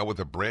 and now with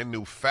a brand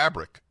new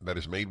fabric that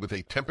is made with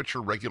a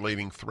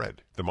temperature-regulating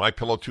thread. The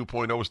MyPillow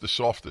 2.0 is the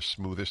softest,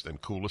 smoothest,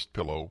 and coolest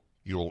pillow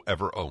you'll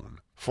ever own.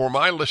 For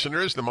my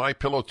listeners, the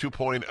MyPillow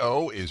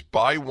 2.0 is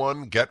buy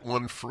one, get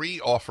one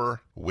free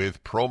offer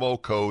with promo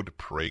code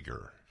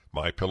Prager.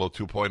 MyPillow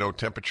 2.0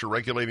 temperature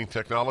regulating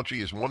technology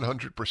is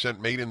 100%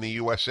 made in the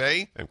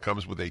USA and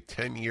comes with a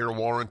 10-year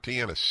warranty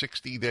and a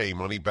 60-day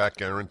money-back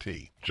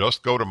guarantee.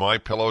 Just go to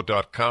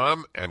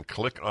MyPillow.com and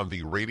click on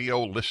the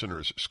radio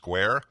listeners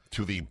square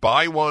to the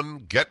buy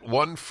one, get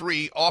one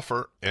free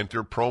offer.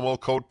 Enter promo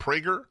code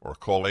Prager or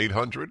call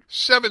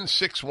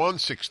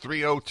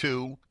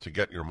 800-761-6302 to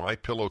get your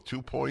MyPillow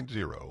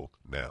 2.0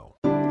 now.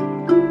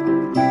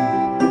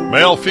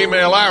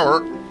 Male-female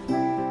hour.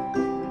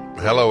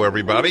 Hello,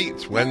 everybody.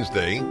 It's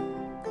Wednesday,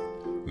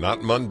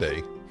 not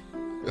Monday.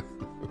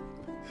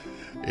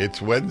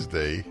 It's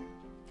Wednesday.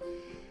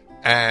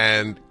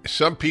 And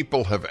some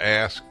people have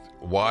asked,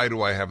 why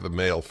do I have the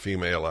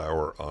male-female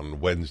hour on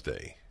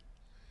Wednesday?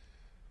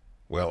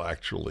 Well,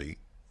 actually,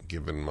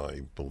 given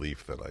my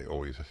belief that I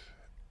always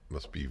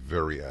must be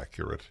very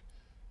accurate,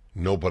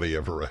 nobody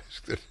ever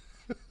asked it.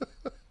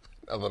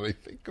 Now that I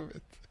think of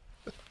it.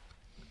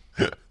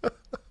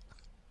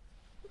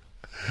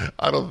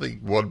 I don't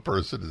think one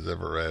person has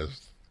ever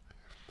asked.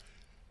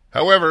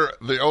 However,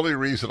 the only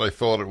reason I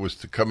thought it was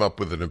to come up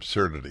with an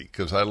absurdity,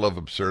 because I love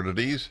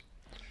absurdities.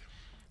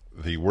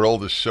 The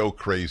world is so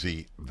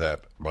crazy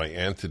that my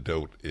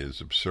antidote is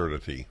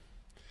absurdity.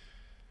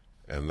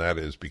 And that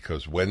is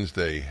because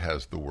Wednesday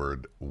has the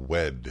word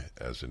wed,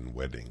 as in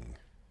wedding,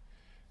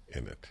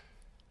 in it.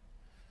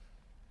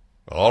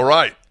 All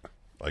right.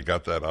 I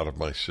got that out of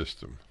my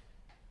system.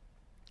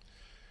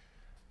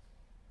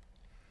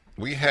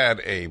 We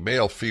had a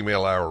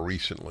male-female hour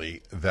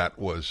recently that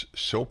was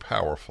so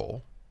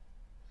powerful,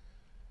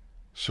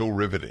 so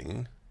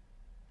riveting,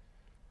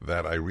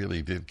 that I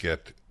really did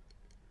get,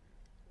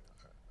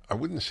 I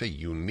wouldn't say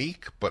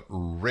unique, but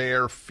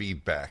rare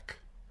feedback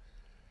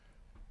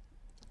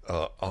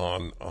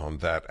on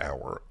that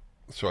hour.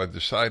 So I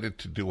decided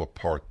to do a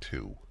part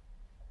 2.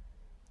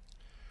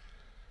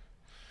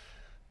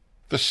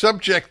 The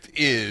subject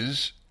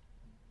is,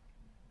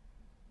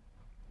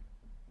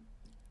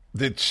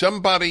 did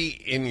somebody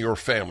in your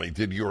family,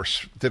 did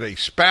a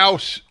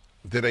spouse,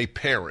 did a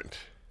parent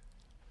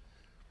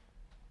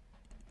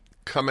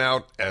come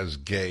out as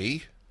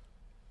gay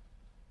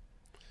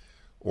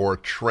or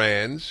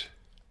trans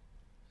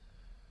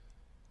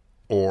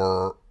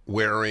or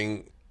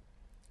wearing,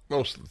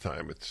 most of the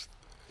time, it's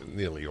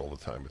nearly all the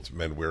time, it's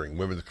men wearing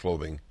women's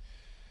clothing,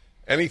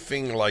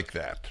 anything like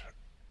that?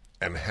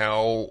 And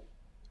how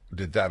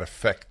did that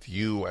affect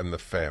you and the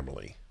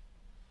family?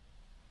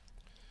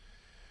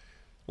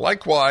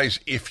 Likewise,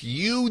 if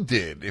you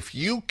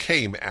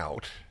came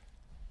out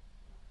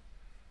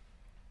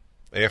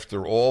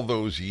after all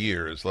those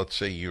years, let's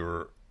say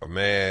you're a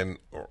man,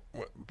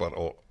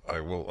 I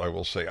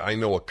will say I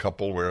know a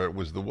couple where it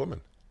was the woman.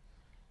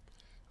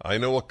 I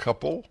know a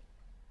couple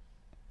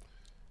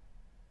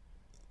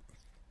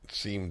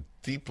seemed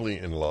deeply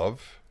in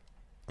love.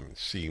 I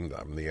mean,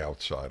 I'm the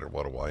outsider,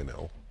 what do I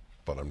know?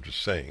 But I'm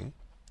just saying.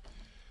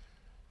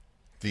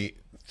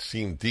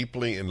 Seemed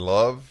deeply in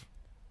love,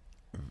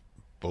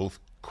 both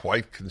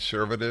quite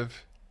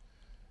conservative,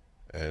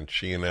 and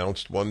she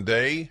announced one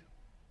day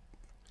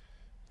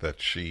that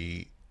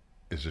she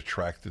is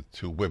attracted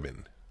to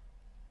women.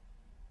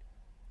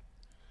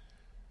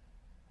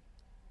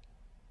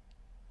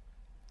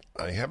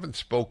 I haven't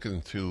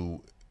spoken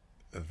to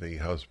the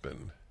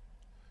husband,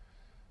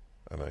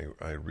 and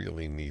I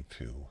really need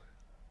to.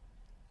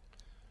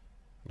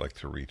 I'd like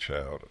to reach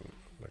out and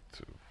like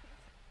to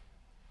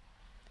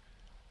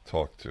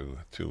talk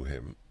to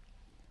him.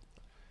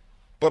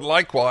 But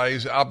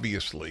likewise,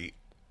 obviously,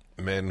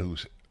 men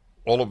who's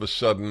all of a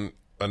sudden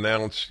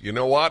announce, you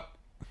know what?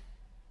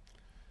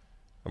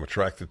 I'm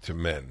attracted to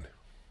men.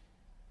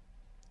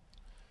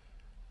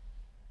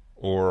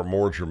 Or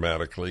more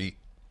dramatically,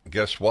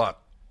 guess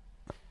what?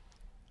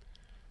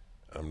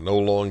 I'm no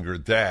longer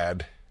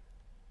dad.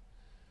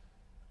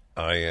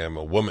 I am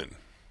a woman.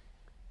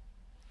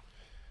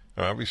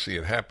 Now, obviously,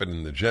 it happened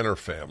in the Jenner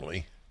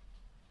family.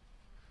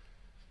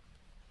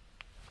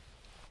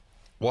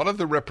 What are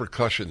the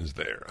repercussions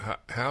there?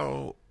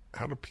 How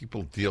do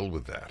people deal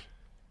with that?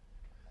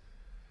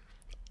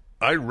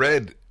 I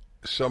read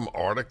some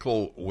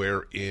article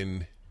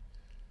wherein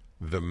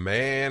the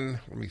man,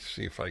 let me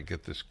see if I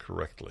get this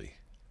correctly.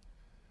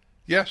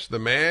 Yes, the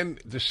man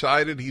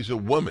decided he's a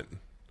woman,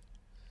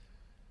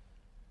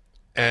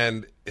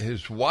 and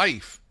his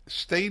wife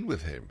stayed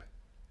with him.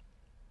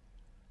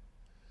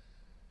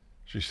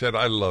 She said,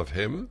 I love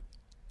him,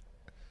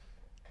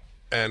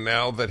 and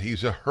now that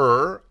he's a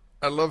her,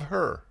 I love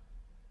her.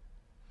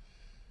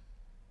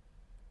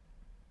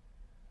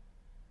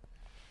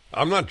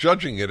 I'm not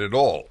judging it at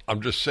all.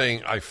 I'm just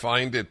saying I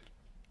find it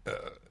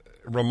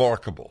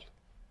remarkable.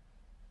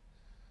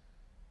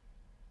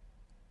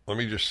 Let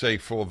me just say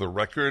for the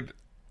record,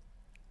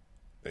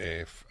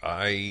 if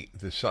I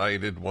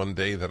decided one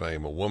day that I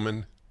am a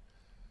woman,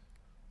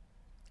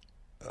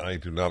 I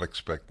do not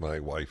expect my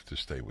wife to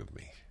stay with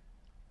me.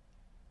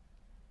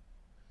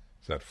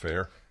 Is that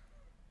fair?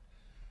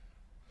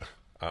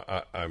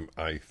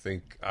 I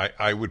think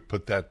I would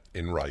put that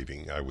in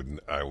writing. I would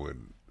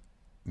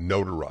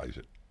notarize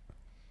it.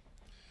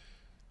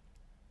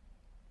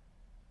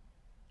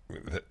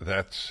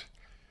 That's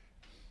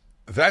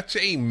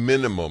a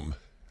minimum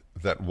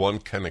that one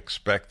can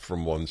expect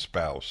from one's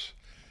spouse,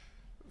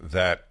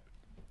 that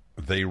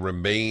they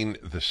remain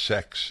the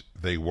sex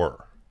they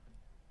were.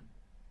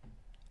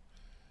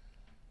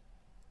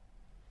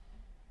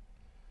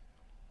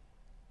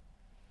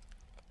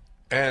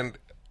 And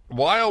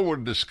while we're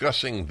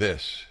discussing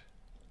this,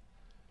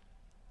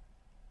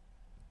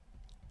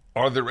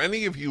 are there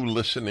any of you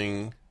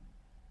listening?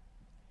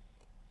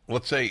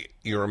 Let's say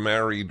you're a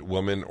married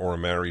woman or a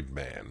married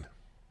man,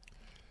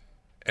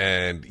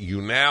 and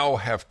you now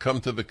have come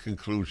to the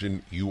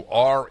conclusion you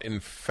are, in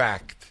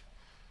fact,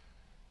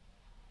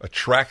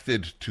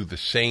 attracted to the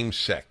same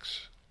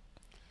sex.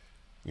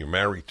 You're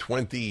married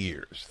 20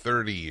 years,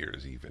 30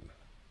 years even,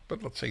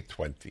 but let's say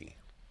 20,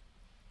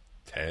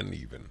 10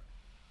 even.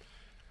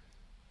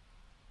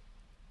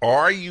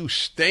 Are you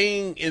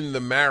staying in the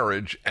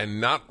marriage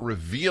and not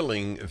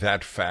revealing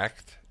that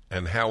fact,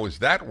 and how is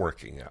that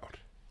working out?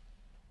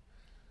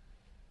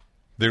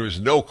 There is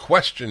no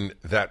question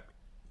that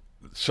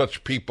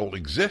such people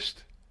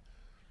exist,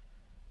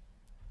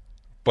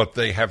 but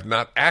they have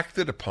not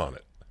acted upon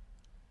it.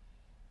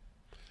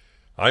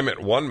 I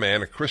met one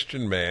man, a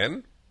Christian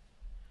man,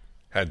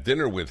 had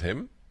dinner with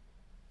him.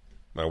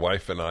 My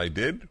wife and I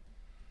did.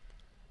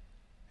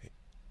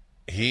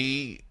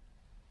 He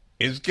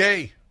is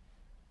gay.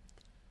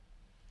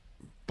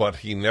 But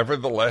he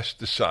nevertheless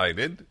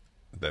decided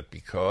that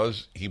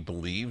because he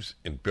believes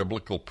in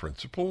biblical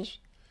principles,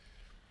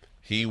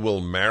 he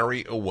will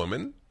marry a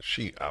woman.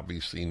 She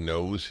obviously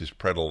knows his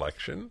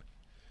predilection.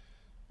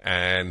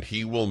 And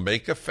he will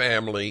make a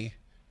family,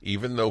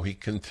 even though he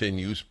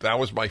continues. That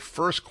was my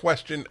first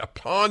question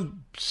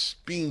upon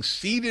being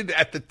seated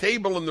at the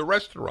table in the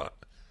restaurant.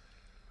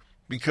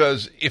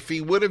 Because if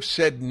he would have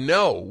said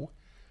no,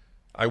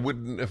 I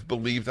wouldn't have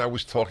believed I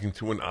was talking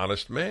to an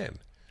honest man.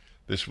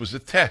 This was a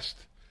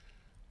test.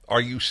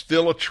 Are you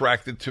still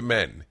attracted to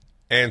men?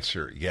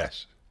 Answer,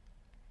 yes.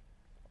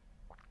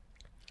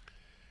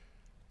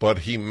 But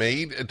he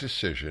made a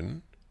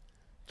decision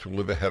to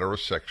live a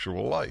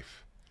heterosexual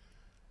life,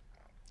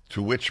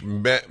 to which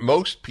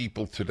most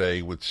people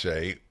today would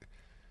say,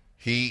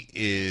 he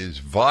is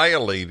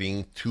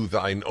violating to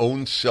thine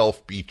own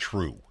self be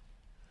true.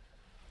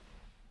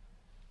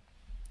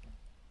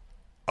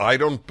 I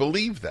don't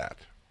believe that.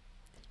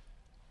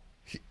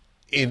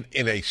 In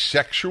a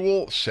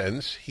sexual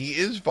sense, he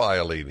is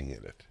violating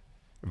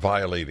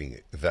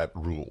that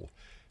rule.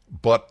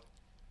 But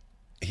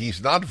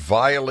he's not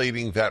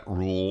violating that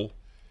rule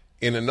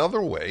in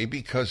another way,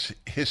 because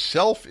his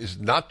self is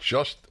not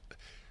just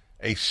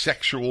a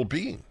sexual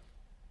being.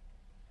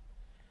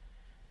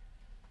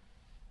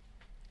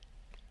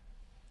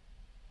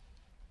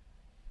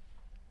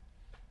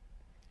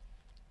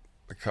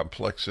 The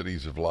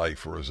complexities of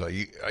life, or as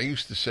I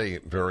used to say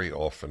it very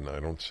often,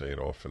 I don't say it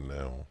often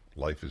now,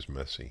 life is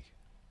messy.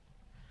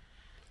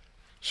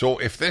 So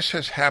if this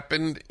has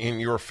happened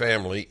in your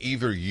family,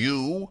 either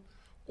you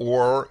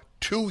or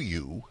to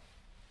you,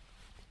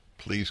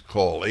 please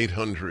call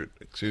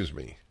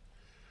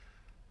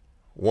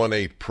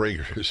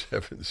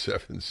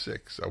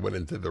 1-8-Prager-776. I went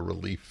into the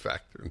relief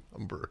factor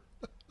number.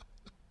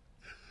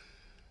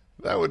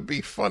 That would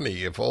be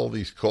funny if all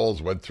these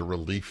calls went to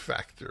relief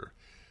factor.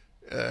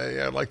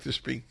 Yeah, I'd like to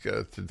speak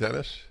to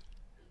Dennis.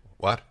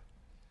 What?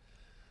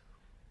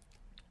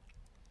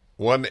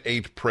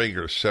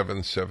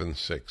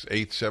 1-8-Prager-776,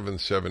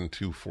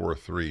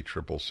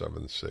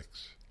 877-243-7776.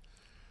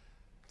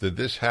 Did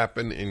this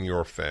happen in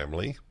your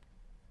family?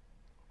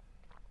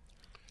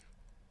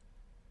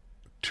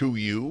 To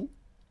you?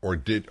 Or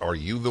are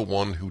you the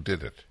one who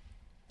did it?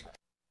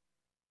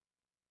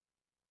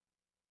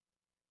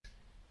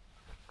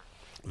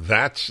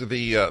 That's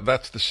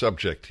the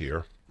subject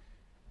here.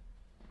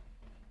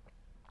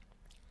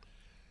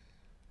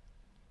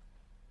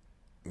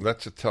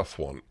 That's a tough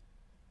one.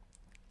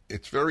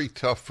 It's very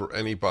tough for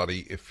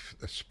anybody if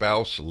a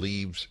spouse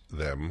leaves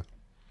them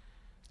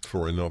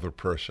for another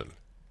person.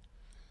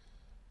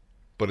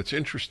 But it's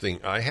interesting.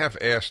 I have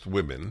asked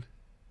women,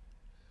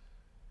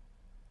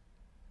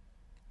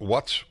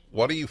 what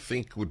do you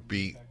think would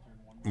be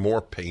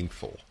more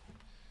painful?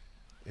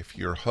 If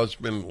your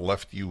husband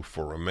left you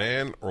for a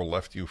man or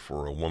left you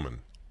for a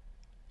woman?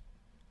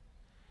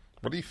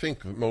 What do you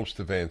think most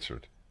have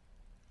answered?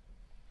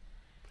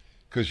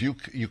 Because you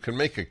can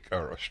make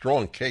a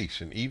strong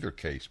case in either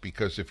case,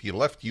 because if he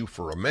left you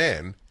for a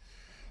man,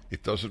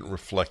 it doesn't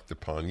reflect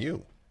upon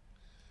you.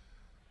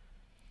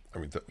 I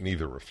mean,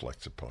 neither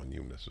reflects upon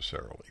you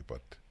necessarily,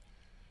 but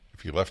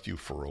if he left you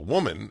for a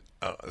woman,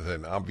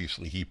 then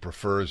obviously he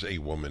prefers a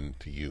woman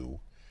to you.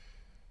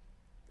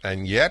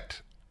 And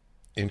yet,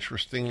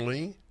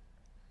 interestingly,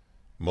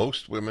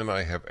 most women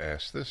I have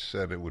asked this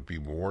said it would be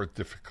more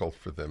difficult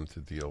for them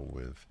to deal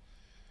with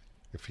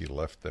if he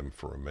left them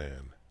for a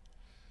man.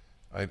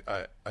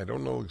 I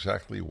don't know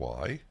exactly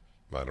why.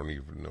 I don't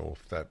even know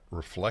if that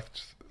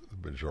reflects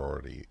the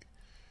majority.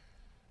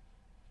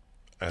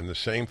 And the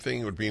same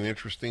thing would be an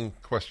interesting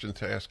question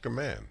to ask a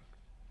man.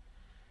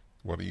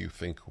 What do you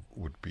think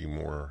would be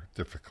more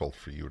difficult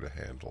for you to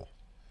handle?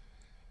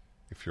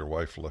 If your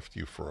wife left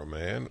you for a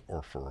man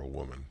or for a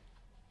woman?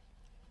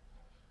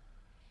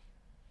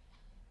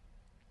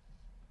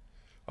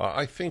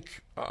 I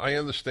think I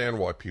understand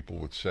why people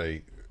would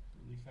say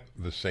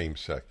the same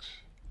sex.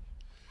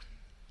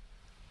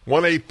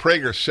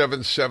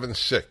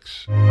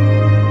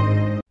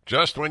 1-8-Prager-776.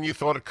 Just when you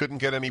thought it couldn't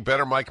get any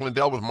better, Mike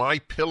Lindell with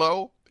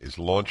MyPillow is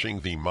launching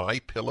the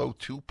MyPillow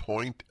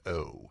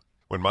 2.0.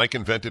 When Mike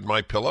invented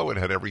MyPillow, it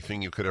had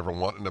everything you could ever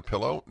want in a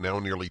pillow. Now,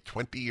 nearly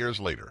 20 years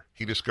later,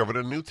 he discovered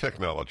a new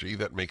technology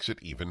that makes it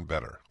even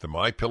better. The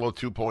MyPillow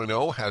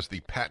 2.0 has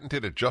the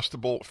patented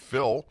adjustable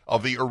fill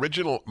of the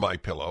original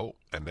MyPillow,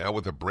 and now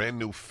with a brand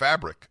new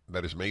fabric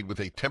that is made with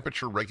a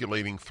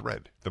temperature-regulating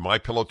thread. The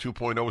MyPillow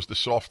 2.0 is the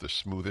softest,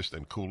 smoothest,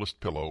 and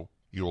coolest pillow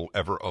you'll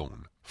ever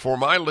own. For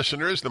my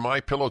listeners, the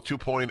MyPillow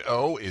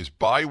 2.0 is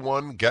buy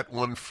one, get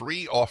one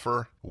free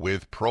offer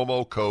with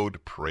promo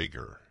code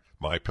Prager.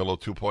 MyPillow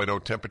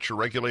 2.0 temperature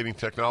regulating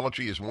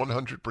technology is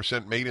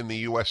 100% made in the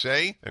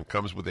USA and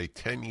comes with a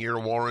 10-year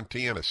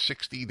warranty and a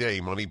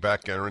 60-day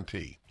money-back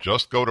guarantee.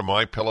 Just go to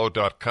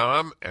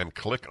MyPillow.com and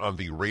click on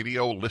the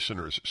radio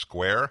listeners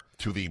square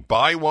to the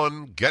buy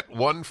one, get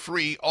one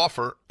free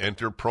offer.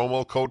 Enter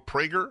promo code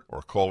Prager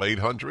or call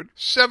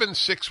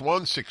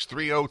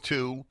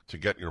 800-761-6302 to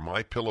get your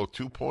MyPillow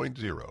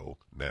 2.0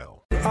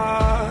 now.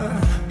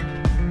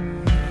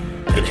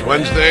 It's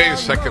Wednesday,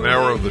 second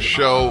hour of the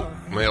show,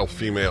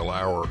 male-female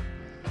hour.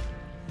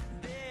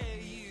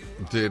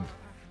 Did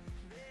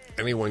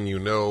anyone you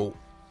know,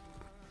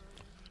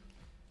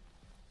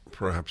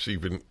 perhaps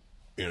even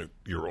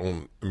your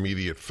own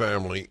immediate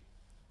family,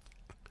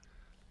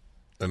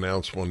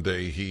 announce one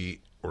day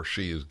he or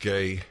she is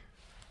gay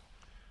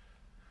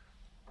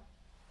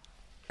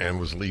and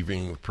was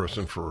leaving the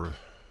person for a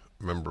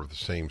member of the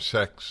same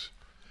sex,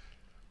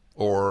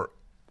 or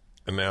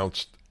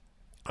announced,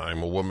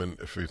 I'm a woman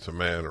if it's a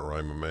man, or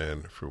I'm a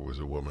man if it was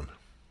a woman?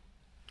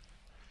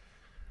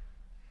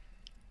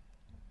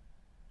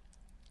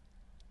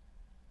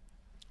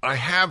 I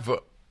have,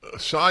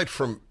 aside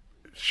from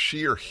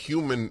sheer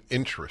human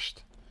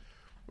interest,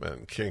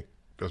 and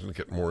doesn't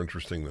get more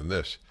interesting than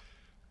this,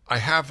 I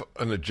have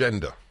an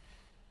agenda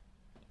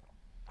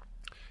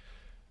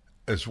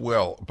as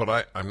well,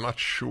 but I'm not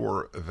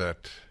sure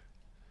that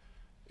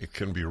it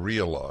can be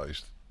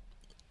realized.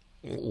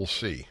 We'll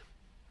see.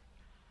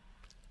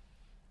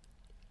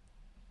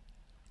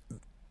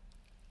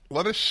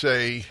 Let us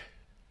say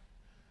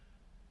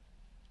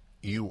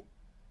you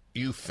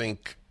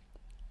think,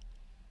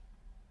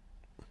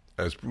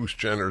 as Bruce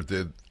Jenner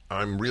did,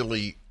 I'm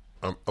really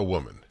a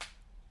woman.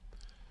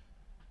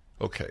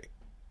 Okay.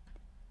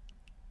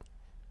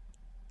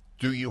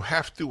 Do you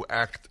have to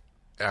act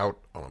out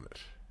on it,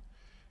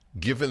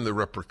 given the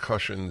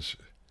repercussions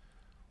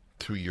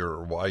to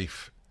your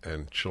wife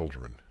and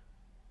children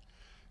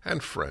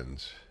and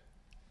friends?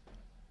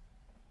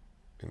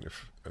 And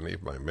if any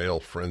of my male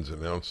friends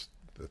announced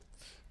that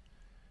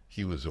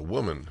he was a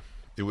woman,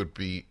 it would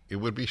be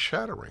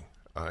shattering.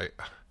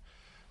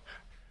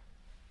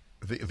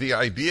 The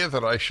idea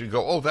that I should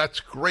go, oh, that's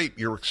great,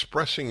 you're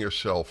expressing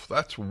yourself,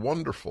 that's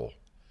wonderful.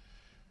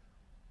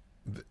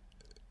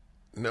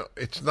 No,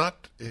 it's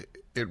not.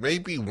 It may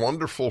be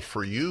wonderful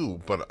for you,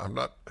 but I'm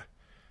not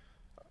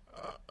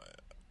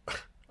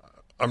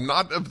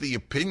of the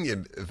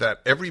opinion that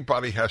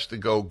everybody has to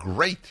go,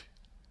 great.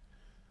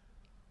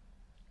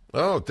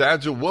 Oh,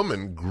 Dad's a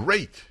woman,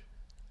 great.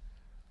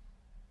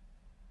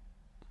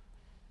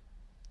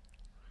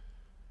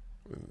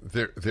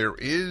 There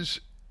is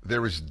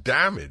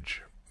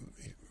damage.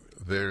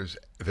 There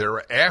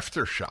are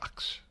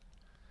aftershocks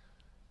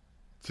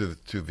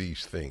to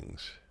these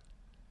things.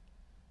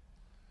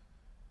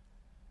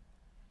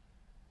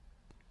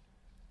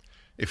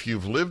 If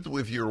you've lived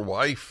with your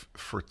wife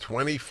for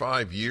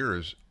 25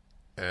 years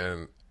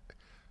and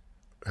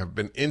have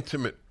been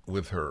intimate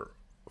with her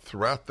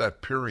throughout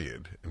that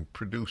period and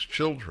produced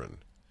children,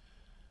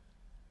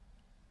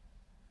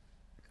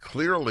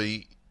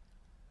 clearly,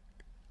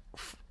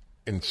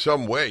 in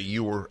some way,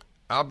 you were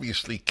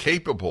obviously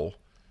capable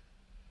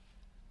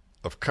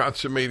of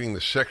consummating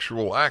the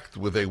sexual act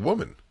with a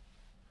woman.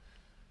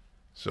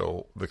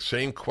 So the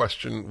same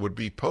question would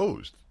be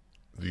posed.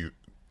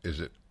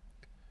 Is it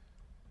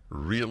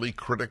really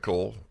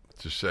critical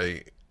to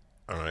say,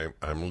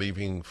 I'm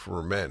leaving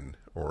for men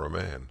or a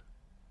man?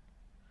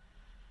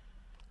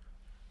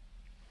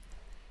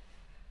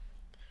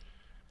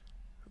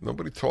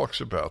 Nobody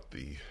talks about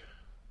the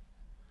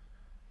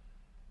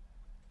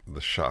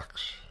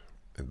shocks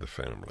in the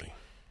family.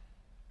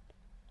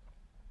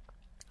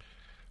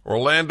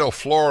 Orlando,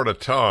 Florida.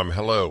 Tom,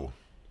 hello.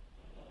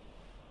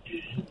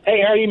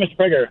 Hey, how are you, Mr.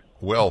 Prager?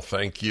 Well,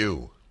 thank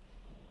you.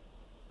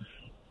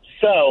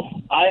 So,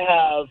 I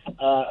have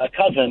a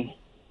cousin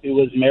who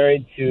was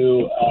married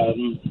to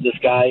this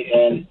guy,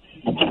 and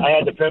I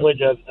had the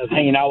privilege of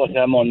hanging out with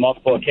him on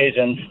multiple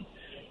occasions.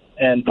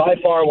 And by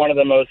far one of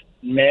the most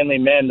manly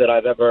men that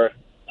I've ever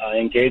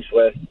engaged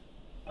with.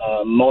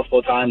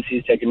 Multiple times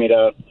he's taken me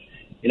to,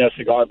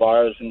 cigar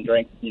bars and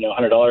drank,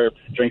 $100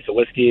 drinks of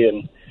whiskey.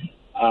 And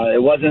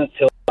it wasn't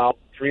until about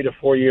 3 to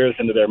 4 years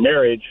into their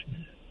marriage,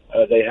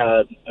 they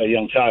had a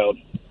young child,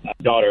 a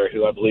daughter,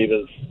 who I believe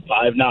is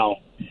 5 now.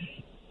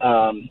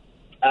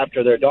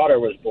 After their daughter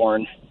was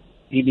born,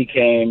 he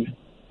became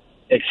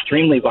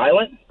extremely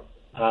violent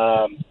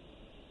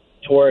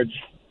towards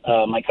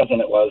my cousin,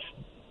 it was,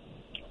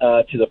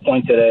 to the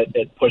point that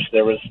it pushed,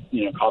 there was,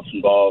 cops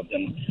involved,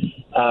 and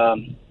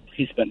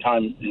he spent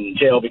time in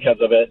jail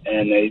because of it,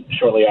 and they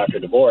shortly after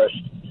divorced.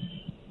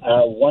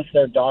 Once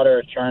their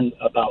daughter turned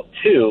about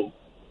 2,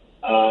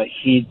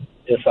 he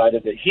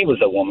decided that he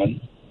was a woman.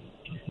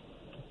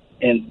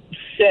 And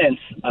since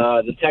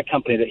the tech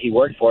company that he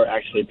worked for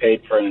actually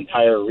paid for an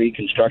entire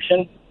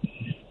reconstruction,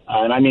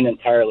 and I mean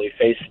entirely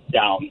face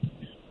down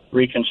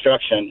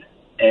reconstruction.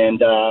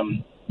 And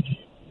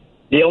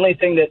the only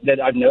thing that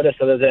I've noticed,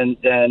 other than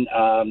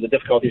the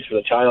difficulties for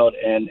the child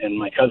and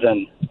my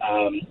cousin,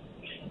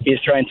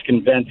 he's trying to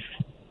convince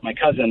my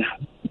cousin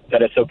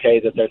that it's okay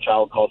that their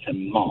child calls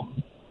him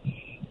mom.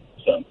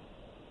 So.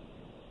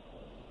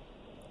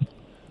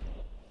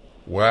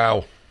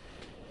 Wow.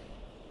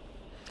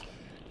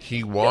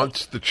 He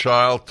wants the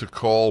child to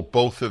call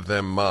both of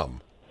them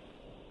mom.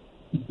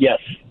 Yes.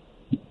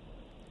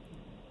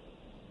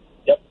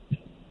 Yep.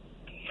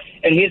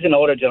 And he's an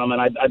older gentleman.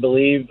 I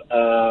believe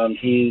I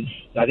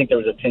think there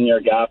was a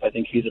 10-year gap. I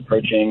think he's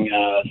approaching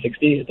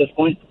 60 at this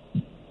point.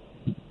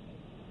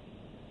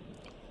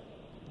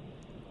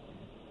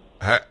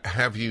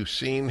 Have you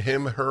seen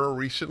her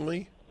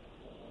recently?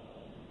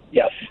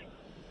 Yes.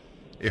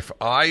 If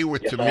I were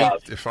Yes, to I meet,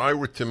 have. if I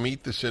were to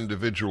meet this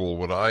individual,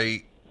 would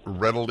I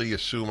readily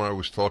assume I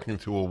was talking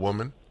to a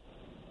woman?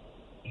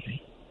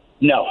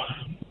 No.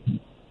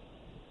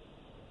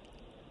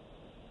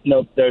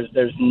 No,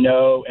 there's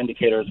no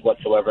indicators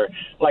whatsoever.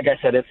 Like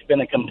I said, it's been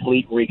a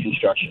complete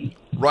reconstruction.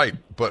 Right,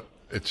 but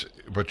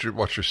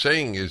what you're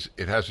saying is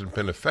it hasn't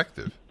been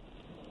effective.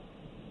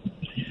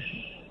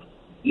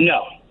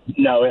 No,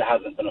 it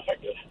hasn't been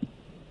effective.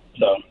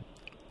 So,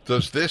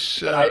 Does this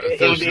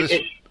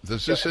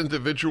does this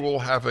individual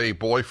have a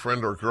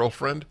boyfriend or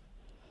girlfriend?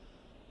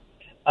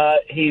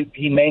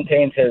 he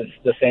maintains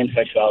the same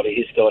sexuality.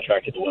 He's still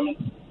attracted to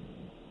women.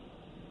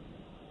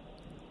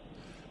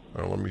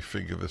 Well, let me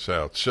figure this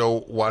out.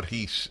 So what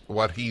he's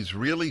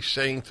really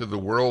saying to the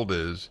world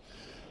is,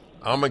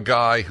 I'm a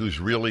guy who's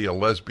really a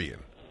lesbian.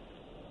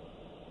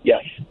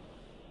 Yes,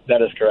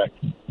 that is correct.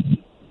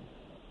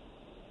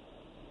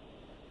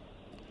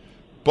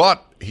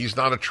 But he's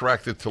not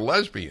attracted to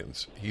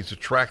lesbians. He's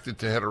attracted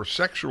to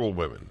heterosexual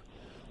women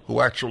who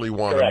actually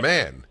want Correct. a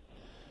man.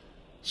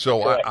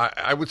 So Correct.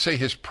 I would say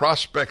his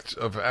prospects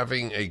of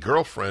having a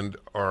girlfriend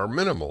are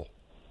minimal.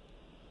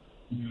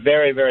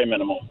 Very, very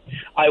minimal.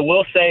 I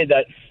will say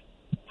that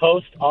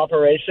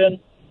post-operation,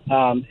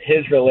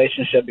 his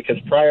relationship, because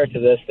prior to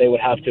this, they would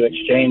have to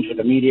exchange with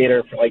a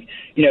mediator for,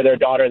 their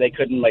daughter. They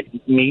couldn't,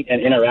 meet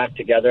and interact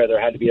together. There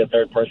had to be a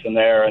third person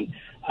there, and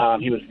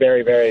he was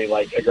very, very,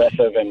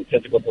 aggressive and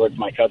physical towards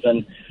my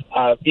cousin.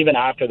 Even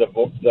after the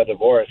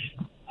divorce,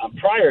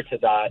 prior to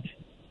that,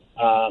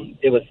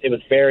 it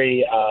was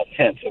very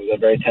tense. It was a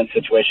very tense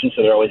situation,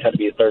 so there always had to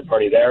be a third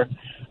party there.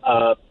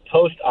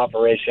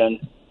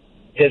 Post-operation,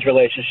 his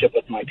relationship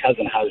with my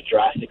cousin has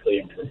drastically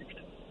improved.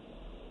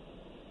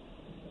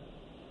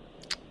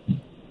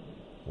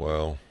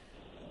 Well,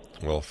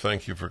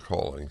 thank you for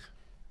calling.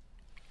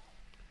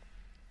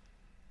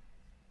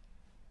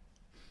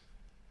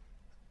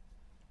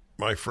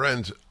 My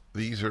friends,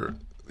 these are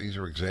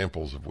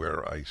examples of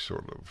where I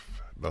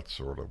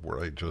where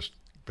I just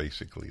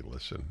basically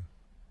listen.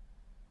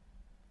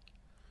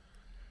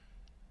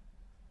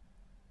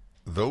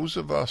 Those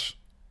of us,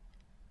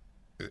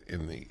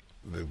 in the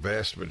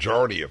vast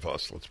majority of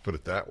us, let's put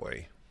it that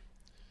way,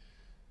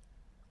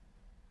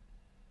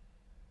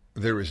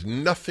 there is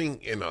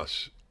nothing in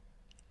us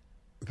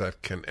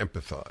that can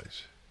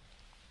empathize.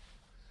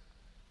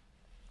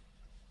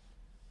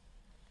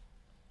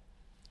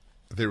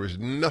 There is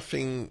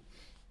nothing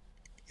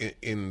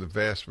in the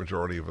vast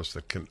majority of us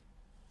that can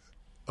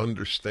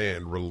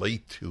understand,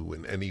 relate to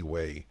in any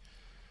way.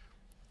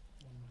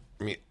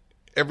 I mean,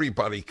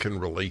 everybody can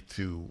relate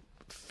to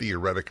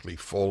theoretically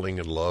falling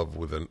in love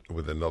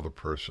with another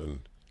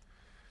person.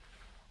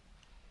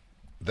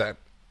 That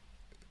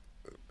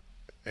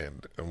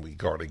and we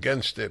guard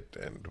against it,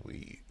 and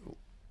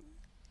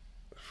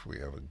if we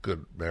have a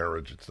good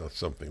marriage, it's not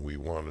something we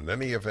want in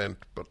any event,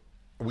 but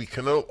we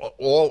can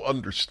all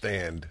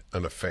understand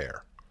an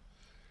affair.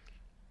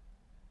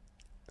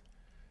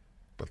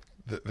 But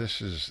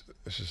this is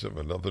of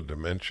another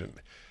dimension.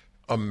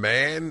 A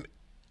man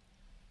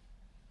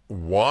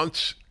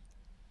wants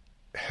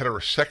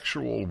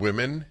heterosexual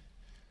women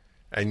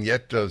and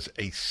yet does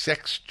a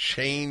sex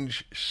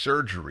change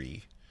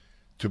surgery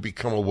to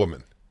become a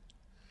woman.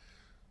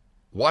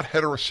 What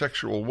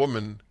heterosexual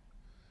woman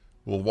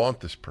will want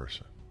this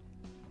person?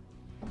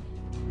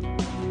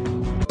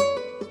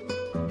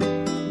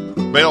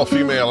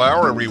 Male-female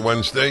hour every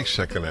Wednesday,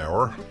 second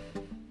hour.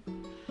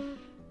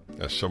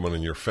 As someone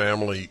in your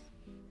family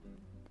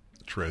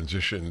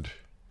transitioned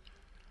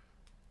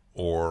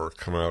or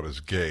come out as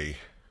gay,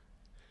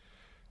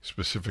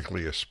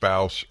 specifically a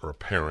spouse or a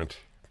parent,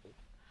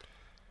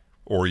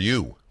 or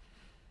you.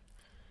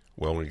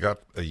 Well, we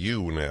got a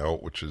you now,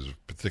 which is a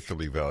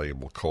particularly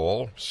valuable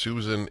call.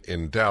 Susan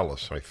in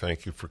Dallas, I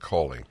thank you for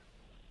calling.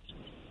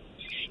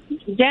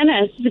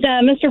 Dennis,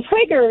 Mr.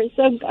 Prager,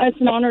 it's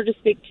an honor to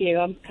speak to you.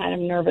 I'm kind of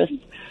nervous.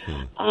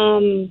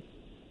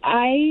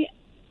 I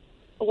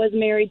was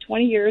married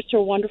 20 years to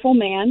a wonderful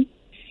man,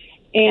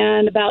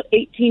 and about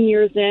 18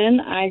 years in,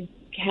 I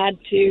had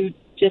to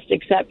just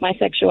accept my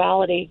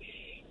sexuality,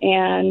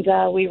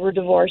 and we were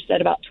divorced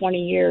at about 20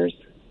 years.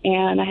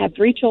 And I have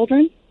three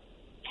children,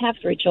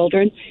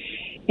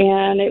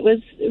 and it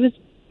was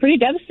pretty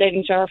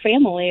devastating to our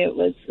family. It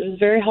was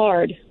very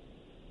hard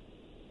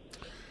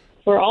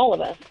for all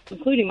of us,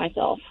 including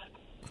myself.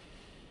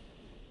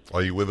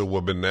 Are you with a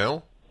woman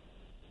now?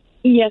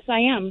 Yes, I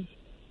am.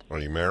 Are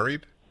you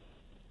married?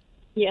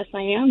 Yes,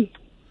 I am.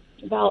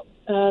 About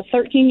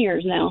 13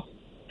 years now.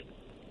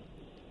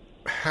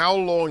 How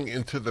long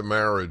into the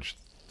marriage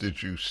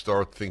did you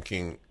start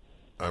thinking,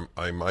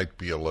 I might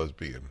be a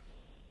lesbian?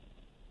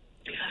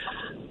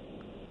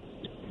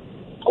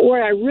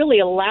 Where I really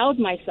allowed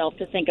myself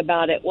to think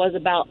about it was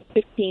about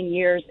 15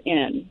 years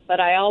in. But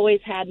I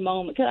always had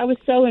moments, because I was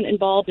so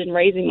involved in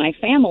raising my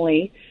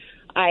family,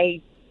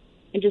 I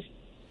just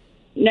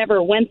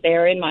never went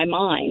there in my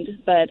mind.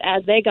 But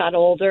as they got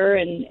older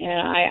and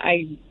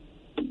I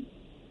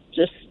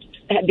just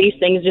had these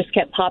things just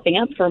kept popping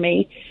up for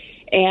me,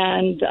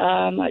 and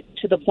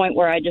to the point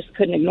where I just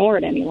couldn't ignore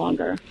it any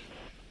longer.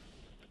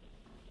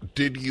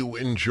 Did you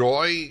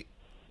enjoy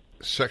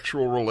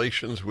sexual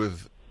relations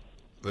with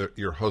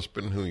your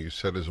husband, who you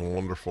said is a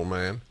wonderful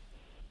man?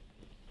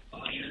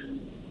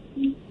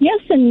 Yes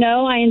and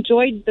no. I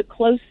enjoyed the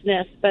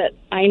closeness, but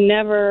I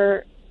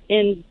never,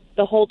 in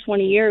the whole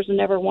 20 years,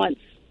 never once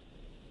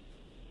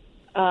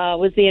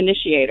was the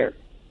initiator.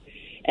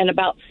 And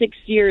about 6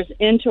 years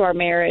into our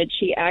marriage,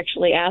 he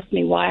actually asked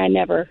me why I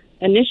never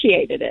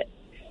initiated it.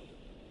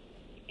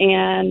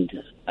 And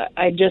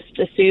I just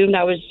assumed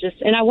I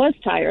was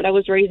tired. I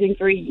was raising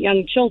 3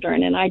 young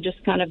children, and I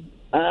just kind of,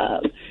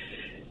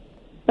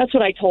 that's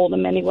what I told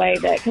him anyway,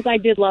 that because I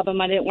did love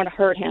him, I didn't want to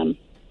hurt him,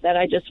 that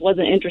I just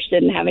wasn't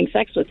interested in having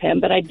sex with him.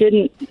 But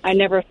I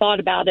never thought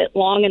about it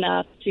long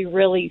enough to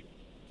really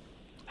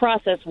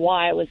process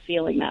why I was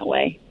feeling that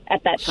way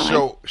at that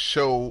time.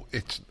 So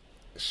it's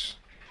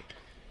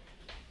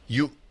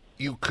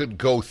you could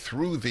go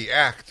through the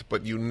act,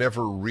 but you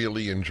never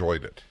really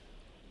enjoyed it.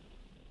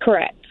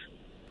 Correct.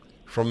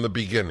 From the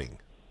beginning.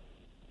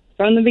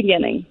 From the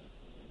beginning.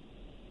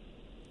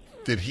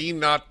 Did he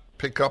not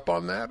pick up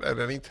on that at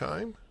any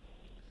time?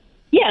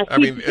 Yes. I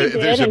mean,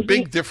 there's a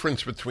big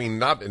difference between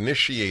not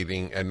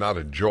initiating and not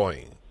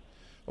enjoying.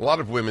 A lot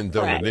of women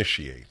don't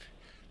initiate,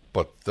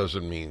 but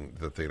doesn't mean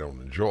that they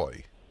don't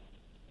enjoy.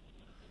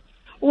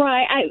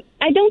 Right.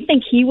 I don't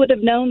think he would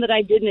have known that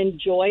I didn't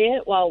enjoy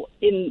it while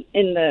in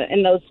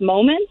those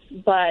moments,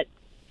 but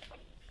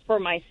for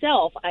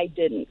myself, I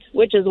didn't,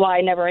 which is why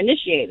I never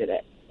initiated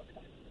it.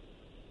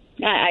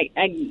 I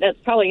that's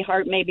probably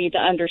hard maybe to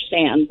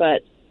understand,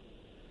 but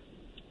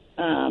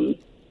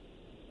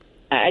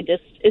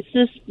it's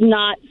just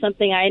not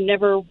something I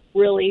never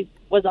really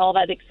was all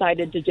that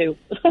excited to do.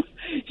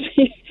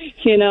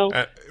 You know?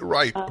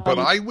 Right. But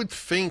I would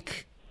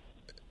think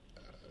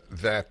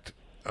that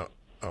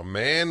a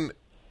man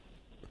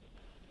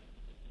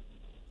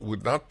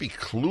would not be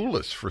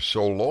clueless for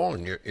so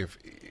long.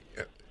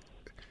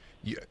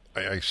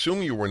 I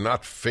assume you were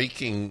not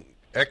faking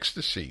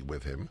ecstasy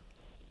with him.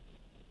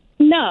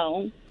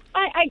 No.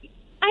 I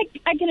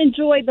can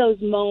enjoy those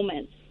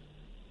moments.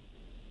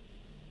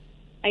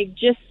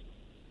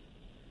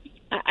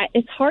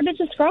 It's hard to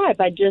describe.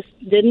 I just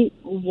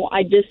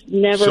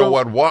never.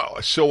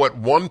 So at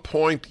one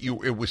point,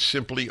 it was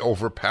simply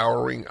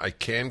overpowering. I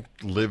can't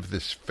live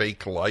this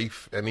fake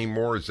life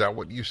anymore. Is that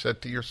what you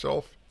said to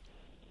yourself?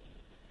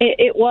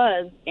 It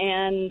was,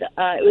 and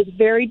it was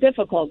very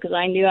difficult because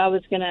I knew I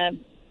was going to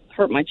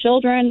hurt my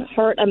children,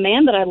 hurt a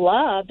man that I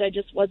loved. I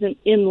just wasn't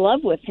in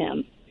love with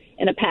him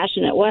in a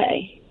passionate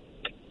way.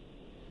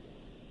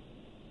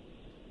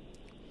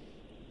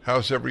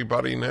 How's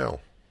everybody now?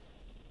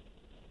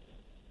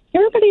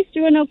 Everybody's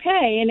doing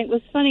okay, and it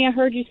was funny. I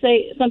heard you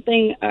say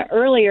something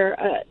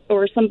earlier,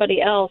 or somebody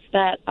else,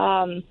 that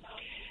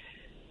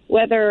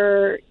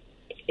whether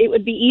it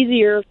would be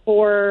easier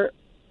for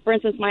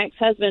instance, my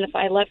ex-husband, if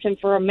I left him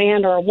for a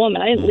man or a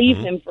woman. I didn't leave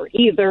him for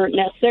either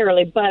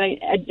necessarily, but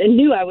I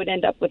knew I would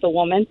end up with a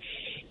woman.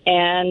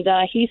 And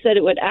he said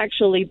it would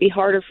actually be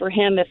harder for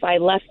him if I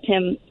left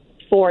him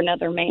for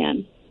another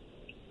man.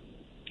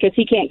 Because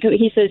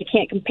he says he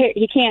can't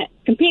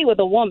compete with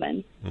a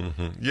woman.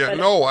 Mm-hmm. Yeah, but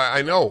no,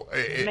 I know.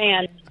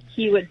 Man,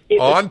 he would.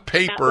 On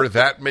paper,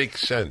 that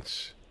makes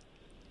sense.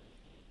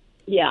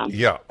 Yeah.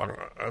 Yeah,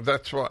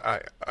 that's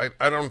why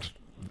I don't.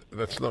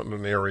 That's not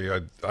an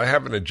area. I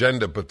have an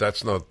agenda, but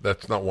that's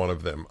not one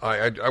of them.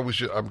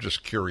 I'm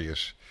just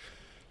curious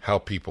how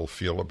people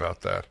feel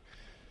about that.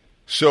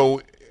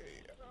 So,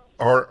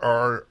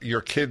 are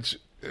your kids?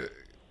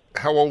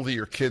 How old are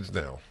your kids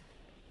now?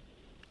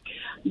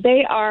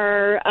 They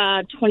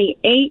are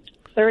 28,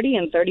 30,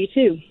 and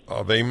 32.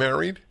 Are they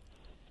married?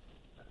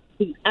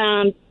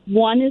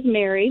 One is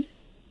married,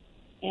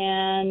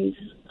 and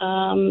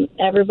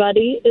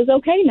everybody is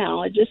okay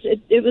now.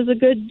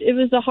 It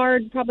was a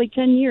hard probably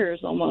 10 years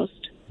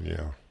almost.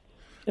 Yeah.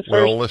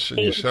 Well, listen,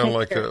 you sound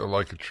like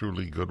a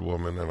truly good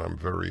woman, and I'm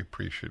very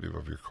appreciative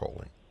of your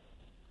calling.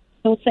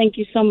 Oh, thank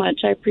you so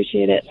much. I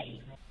appreciate it.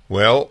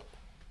 Well,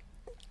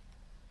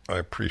 I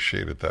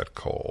appreciated that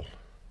call.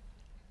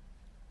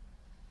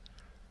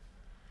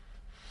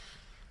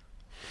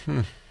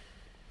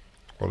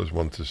 What is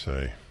one to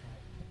say?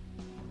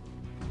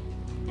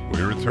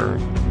 We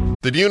return.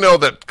 Did you know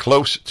that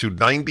close to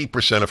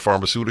 90% of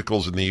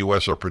pharmaceuticals in the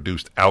U.S. are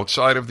produced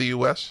outside of the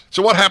U.S.?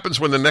 So what happens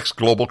when the next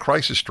global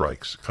crisis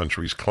strikes?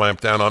 Countries clamp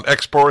down on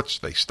exports,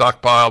 they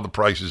stockpile, the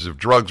prices of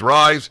drugs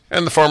rise,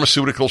 and the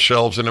pharmaceutical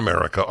shelves in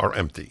America are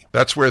empty.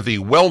 That's where the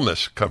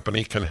Wellness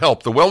Company can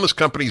help. The Wellness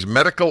Company's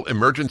Medical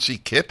Emergency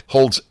Kit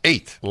holds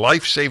 8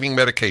 life-saving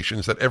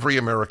medications that every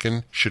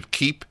American should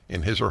keep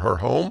in his or her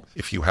home.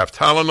 If you have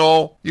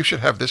Tylenol, you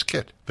should have this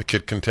kit. The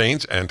kit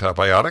contains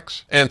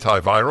antibiotics,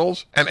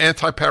 antivirals, and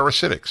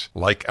antiparasitics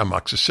like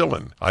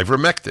amoxicillin,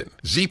 ivermectin,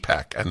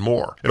 Z-Pak, and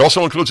more. It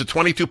also includes a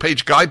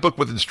 22-page guidebook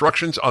with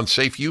instructions on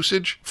safe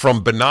usage.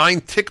 From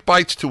benign tick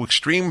bites to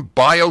extreme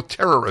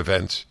bioterror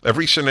events,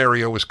 every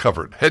scenario is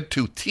covered. Head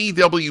to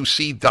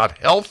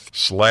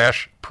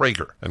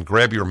twc.health/Prager and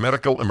grab your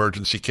medical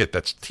emergency kit.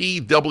 That's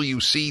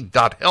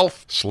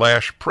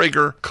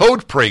twc.health/Prager.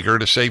 Code Prager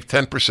to save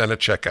 10% at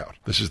checkout.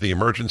 This is the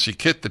emergency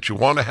kit that you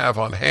want to have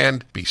on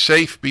hand. Be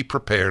safe, be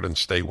prepared, and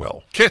stay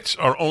well. Kits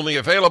are only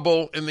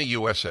available in the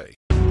USA.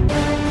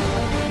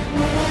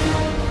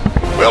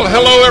 Well,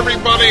 hello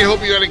everybody.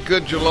 Hope you had a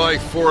good July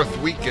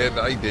 4th weekend.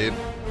 I did.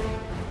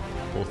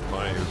 It was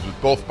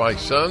with both my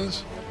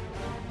sons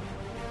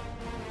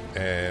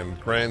and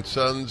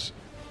grandsons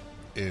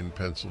in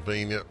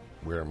Pennsylvania,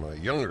 where my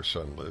younger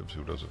son lives,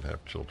 who doesn't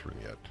have children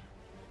yet.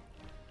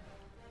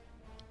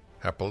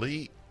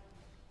 Happily,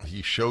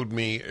 he showed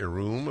me a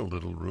room, a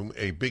little room,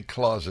 a big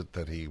closet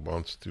that he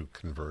wants to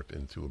convert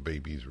into a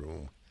baby's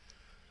room.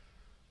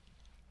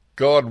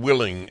 God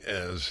willing,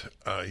 as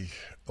I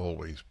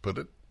always put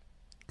it,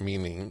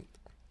 meaning,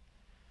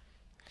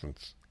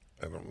 since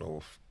I don't know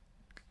if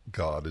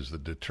God is the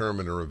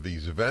determiner of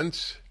these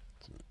events,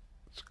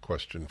 it's a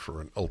question for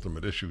an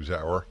Ultimate Issues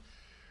Hour.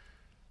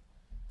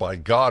 By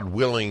God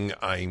willing,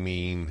 I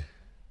mean,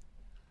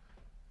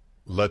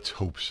 let's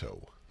hope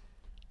so,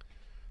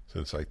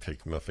 since I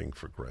take nothing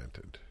for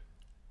granted.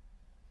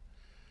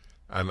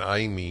 And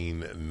I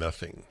mean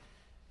nothing.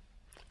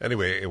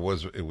 Anyway, it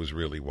was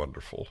really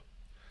wonderful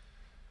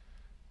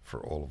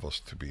for all of us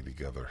to be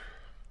together.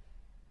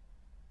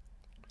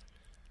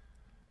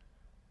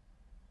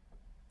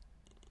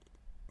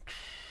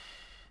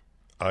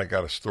 I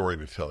got a story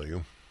to tell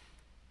you.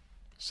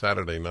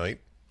 Saturday night,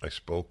 I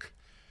spoke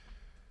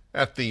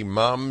at the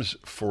Moms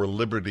for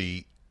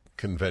Liberty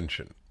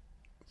convention.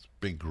 It's a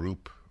big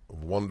group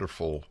of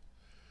wonderful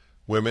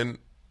women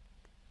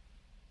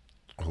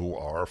who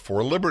are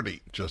for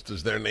liberty, just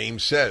as their name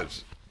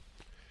says.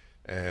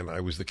 And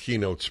I was the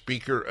keynote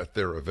speaker at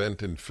their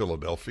event in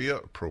Philadelphia,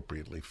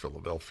 appropriately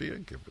Philadelphia,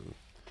 given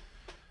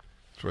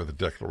it's where the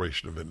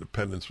Declaration of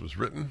Independence was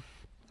written.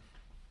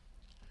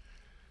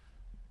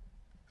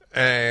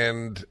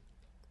 And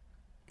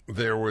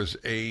there was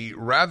a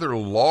rather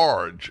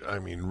large, I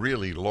mean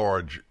really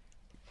large,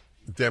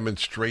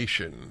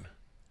 demonstration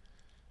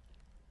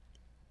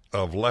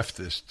of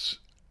leftists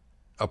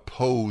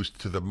opposed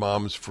to the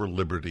Moms for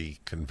Liberty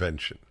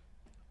convention.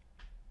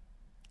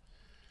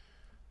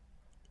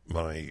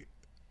 My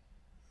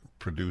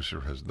producer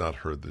has not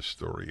heard this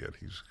story yet.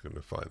 He's going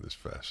to find this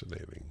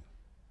fascinating.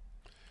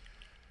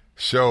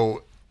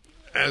 So,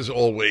 as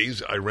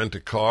always, I rent a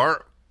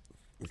car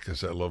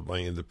because I love my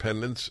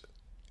independence,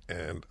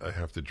 and I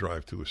have to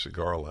drive to a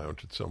cigar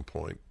lounge at some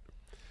point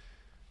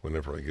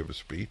whenever I give a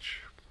speech.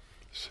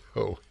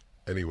 So,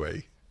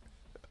 anyway,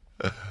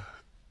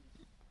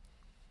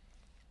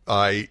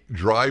 I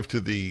drive to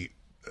the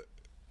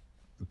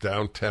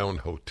downtown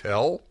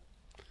hotel,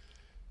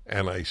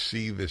 and I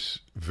see this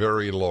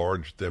very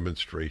large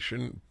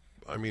demonstration.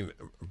 I mean,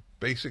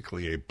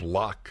 basically a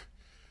block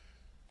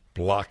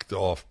blocked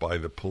off by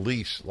the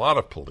police, a lot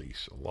of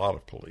police.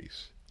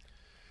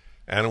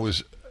 And it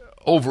was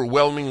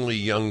overwhelmingly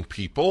young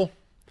people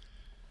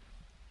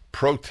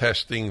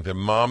protesting the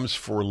Moms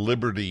for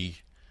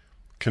Liberty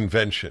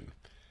convention.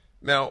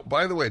 Now,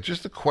 by the way,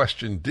 just a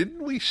question,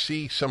 didn't we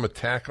see some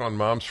attack on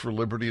Moms for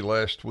Liberty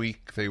last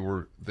week? They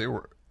were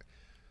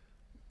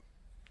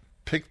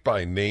picked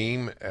by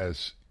name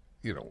as,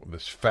 you know,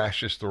 this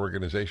fascist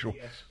organization.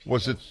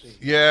 Was it?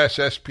 Yes,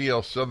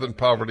 SPL, Southern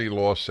Poverty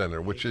Law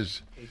Center, which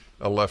is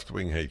a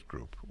left-wing hate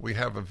group. We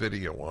have a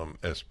video on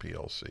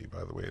SPLC,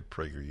 by the way, at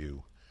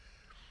PragerU.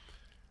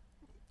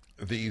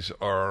 These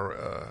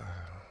are,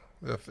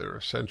 they're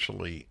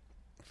essentially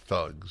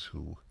thugs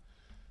who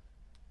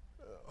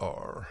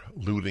are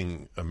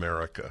looting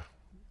America.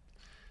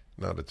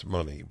 Not its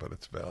money, but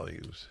its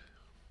values.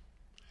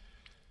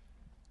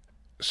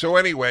 So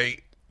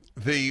anyway,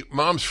 the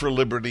Moms for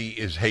Liberty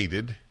is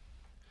hated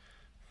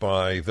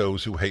by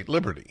those who hate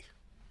liberty.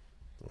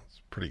 Well,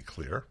 it's pretty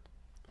clear.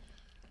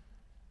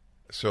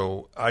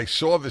 So I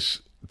saw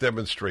this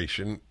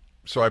demonstration,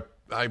 so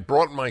I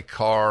brought my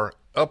car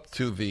up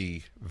to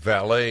the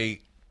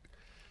valet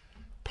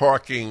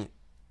parking.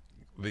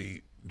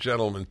 The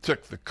gentleman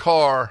took the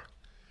car,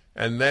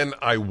 and then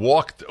I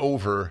walked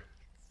over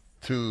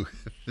to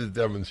the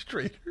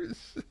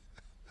demonstrators,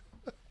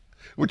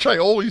 which I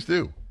always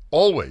do,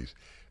 always.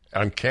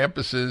 On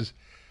campuses,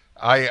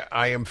 I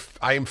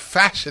am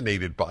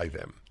fascinated by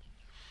them.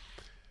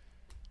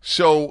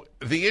 So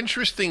the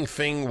interesting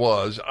thing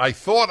was, I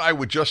thought I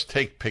would just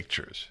take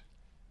pictures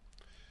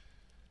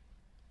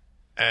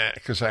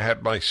because I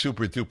had my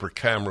super duper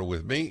camera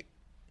with me.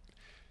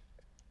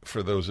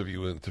 For those of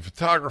you into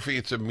photography,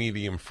 it's a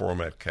medium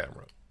format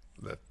camera.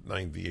 That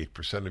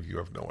 98% of you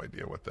have no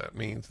idea what that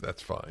means.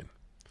 That's fine.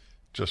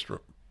 Just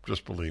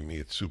believe me,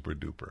 it's super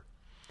duper.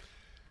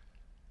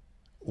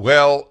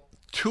 Well,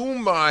 to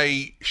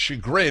my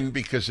chagrin,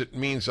 because it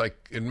meant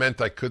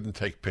I couldn't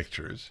take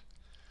pictures,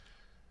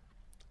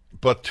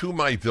 but to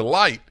my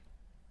delight,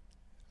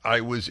 I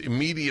was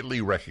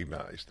immediately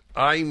recognized.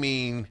 I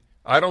mean,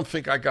 I don't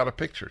think I got a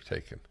picture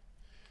taken.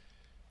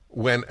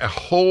 When a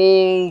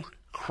whole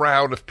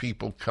crowd of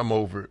people come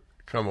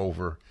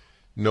over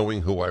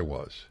knowing who I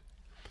was.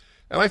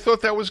 And I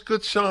thought that was a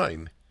good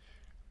sign.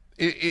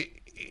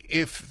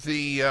 If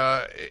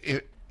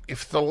the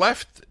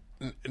left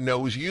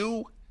knows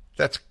you,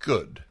 that's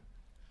good.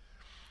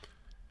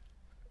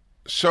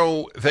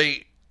 So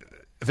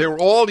they're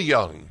all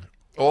young,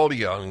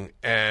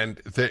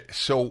 and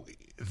so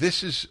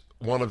this is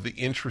one of the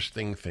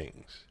interesting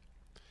things.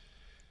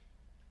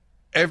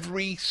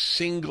 Every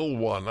single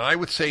one, I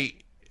would say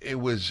it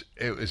was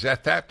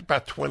at that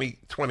about 20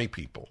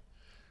 people.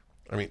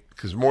 I mean,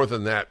 because more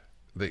than that,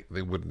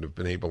 they wouldn't have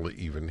been able to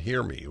even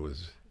hear me.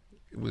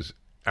 It was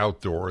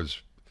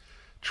outdoors,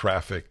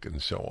 traffic,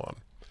 and so on.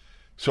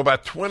 So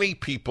about 20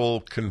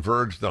 people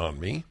converged on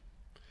me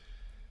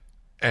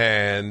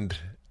and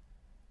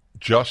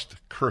just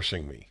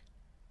cursing me.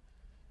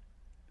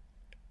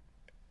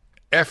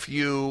 F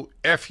you,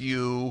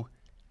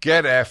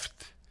 get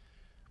effed,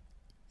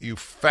 you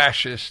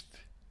fascist,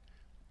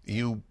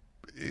 you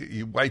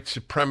white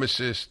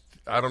supremacist.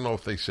 I don't know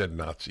if they said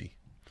Nazi.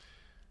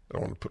 I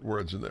don't want to put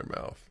words in their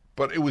mouth.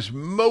 But it was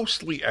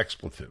mostly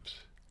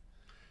expletives.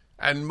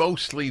 And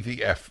mostly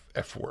the F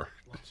word.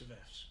 Lots of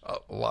F's. A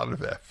lot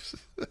of F's.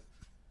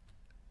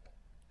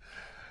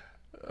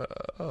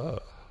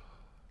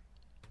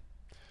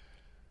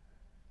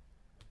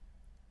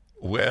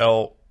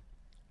 Well,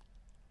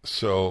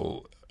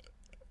 so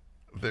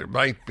there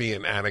might be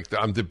an anecdote.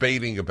 I'm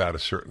debating about a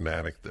certain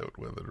anecdote,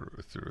 whether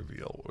to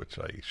reveal, which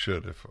I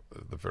should, if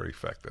the very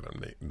fact that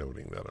I'm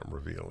noting that I'm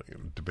revealing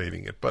and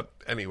debating it. But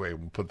anyway,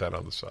 we'll put that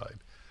on the side.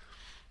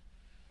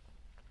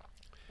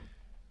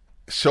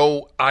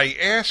 So I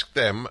asked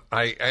them,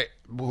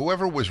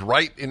 whoever was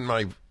right in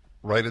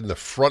the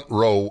front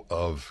row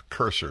of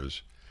cursors,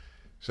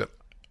 said,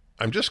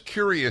 "I'm just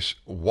curious,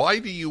 why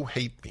do you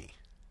hate me?"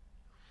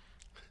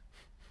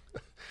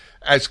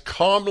 As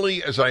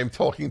calmly as I am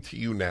talking to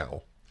you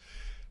now,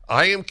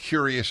 I am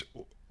curious,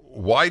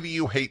 why do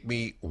you hate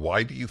me?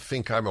 Why do you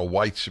think I'm a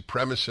white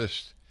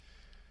supremacist?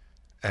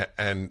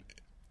 And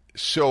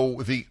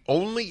so the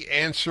only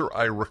answer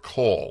I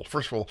recall,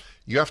 first of all,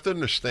 you have to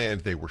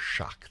understand they were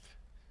shocked.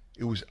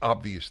 It was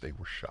obvious they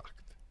were shocked.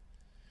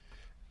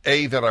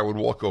 A, that I would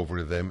walk over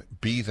to them.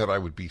 B, that I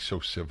would be so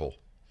civil.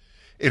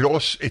 It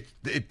also,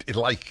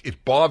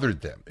 it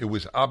bothered them. It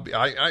was obvious.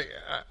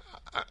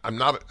 I'm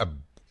not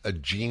a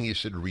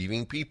genius at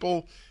reading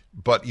people,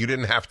 but you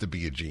didn't have to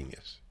be a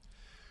genius.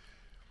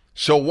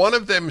 So one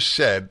of them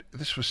said,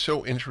 this was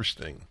so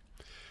interesting,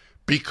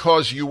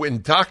 because you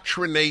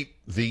indoctrinate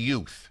the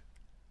youth,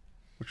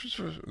 which was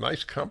a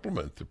nice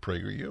compliment to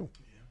PragerU.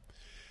 Yeah.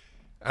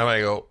 And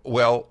I go,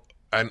 well,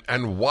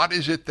 and what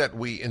is it that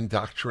we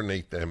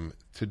indoctrinate them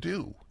to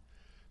do?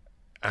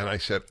 And I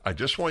said, I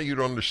just want you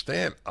to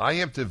understand, I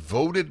have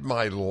devoted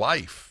my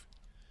life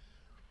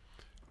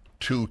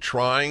to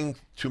trying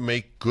to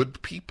make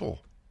good people,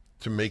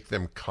 to make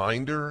them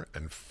kinder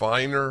and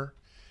finer.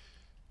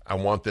 I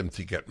want them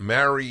to get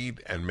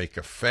married and make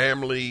a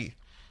family,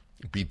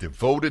 be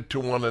devoted to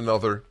one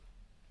another.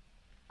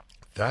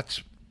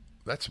 That's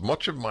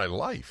much of my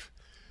life.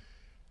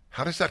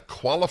 How does that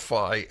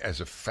qualify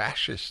as a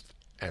fascist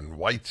and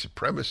white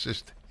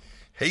supremacist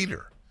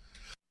hater?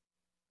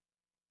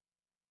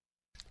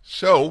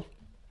 So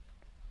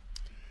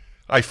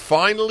I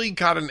finally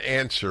got an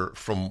answer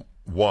from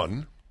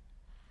one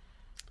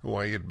who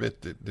I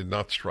admit that did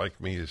not strike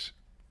me as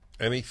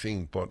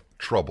anything but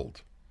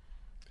troubled.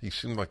 He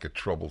seemed like a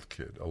troubled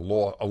kid,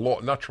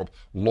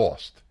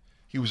 lost.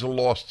 He was a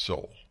lost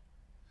soul.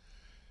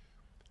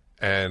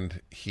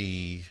 And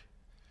he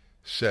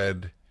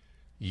said,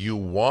 you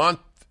want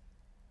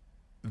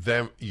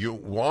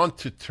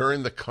to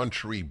turn the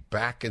country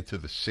back into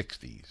the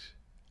 60s.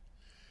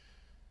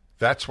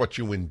 That's what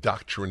you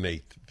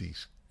indoctrinate the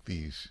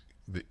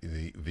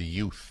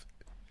youth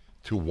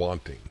to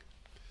wanting.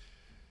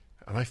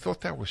 And I thought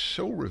that was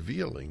so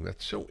revealing.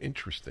 That's so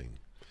interesting.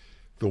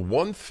 The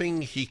one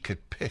thing he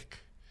could pick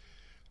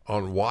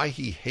on why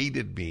he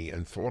hated me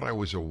and thought I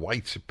was a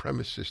white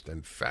supremacist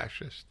and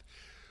fascist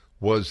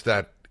was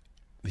that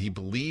he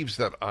believes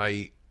that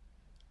I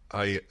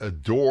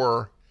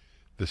adore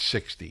the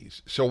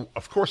 60s. So,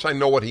 of course, I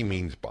know what he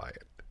means by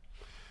it.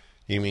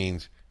 He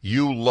means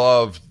you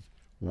loved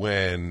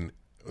when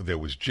there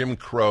was Jim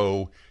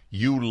Crow.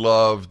 You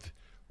loved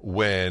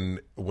when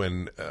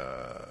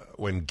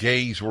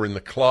gays were in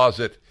the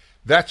closet.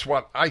 That's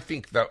what I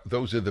think. That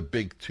those are the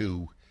big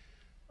two,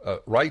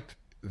 right?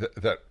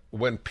 That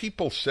when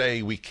people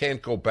say we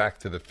can't go back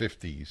to the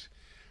 50s,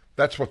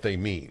 that's what they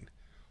mean,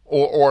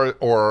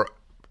 or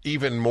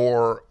even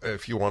more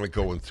if you want to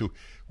go into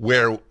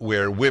where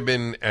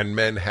women and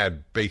men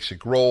had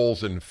basic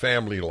roles in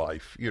family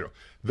life. You know,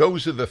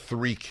 those are the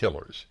three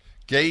killers: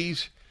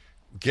 gays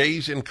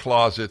in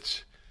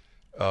closets,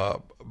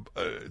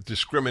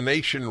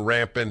 discrimination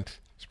rampant,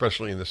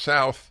 especially in the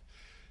South,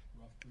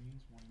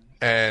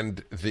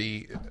 and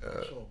the.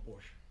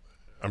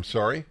 I'm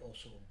sorry.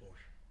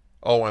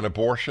 Oh, and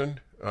abortion.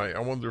 I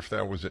wonder if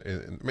that was.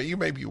 You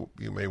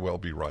may well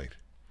be right.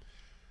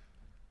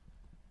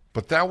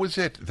 But that was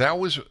it.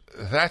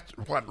 That's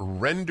what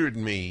rendered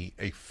me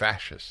a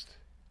fascist.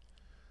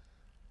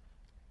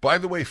 By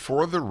the way,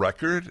 for the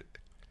record,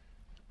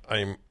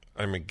 I'm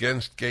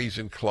against gays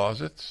in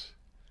closets.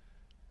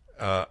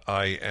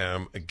 I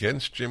am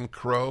against Jim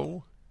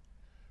Crow.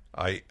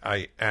 I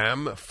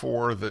am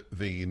for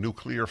the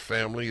nuclear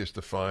family as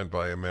defined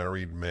by a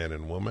married man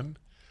and woman.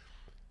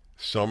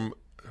 Some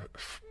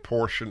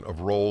portion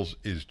of roles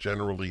is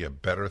generally a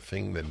better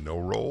thing than no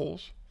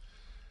roles.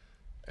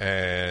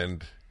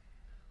 And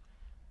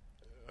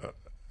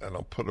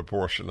I'll put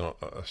abortion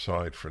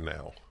aside for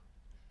now.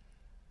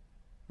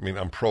 I mean,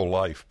 I'm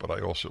pro-life, but I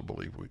also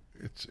believe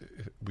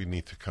we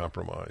need to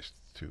compromise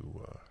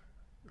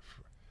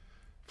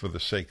for the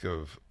sake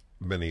of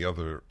many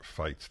other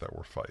fights that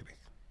we're fighting.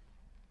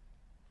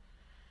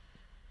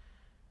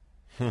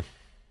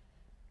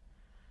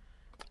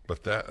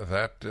 But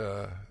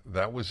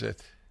that was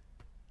it.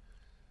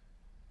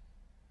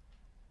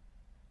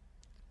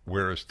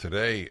 Whereas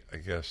today, I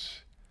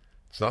guess,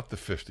 it's not the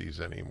 50s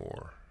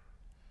anymore.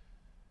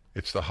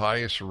 It's the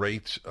highest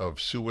rates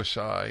of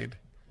suicide,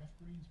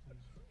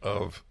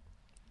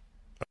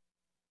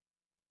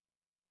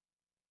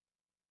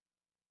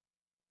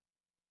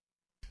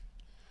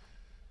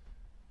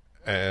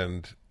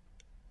 and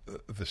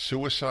the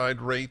suicide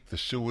rate, the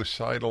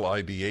suicidal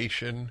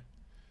ideation,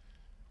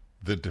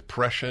 the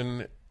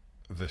depression,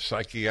 the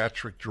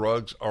psychiatric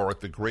drugs are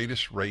at the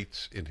greatest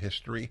rates in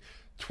history.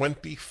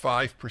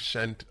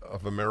 25%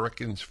 of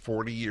Americans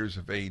 40 years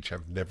of age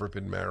have never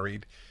been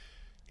married.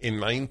 In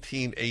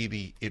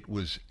 1980, it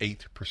was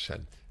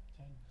 8%.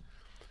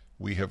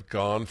 We have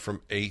gone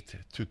from 8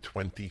 to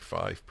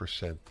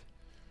 25%.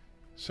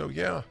 So,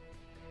 yeah,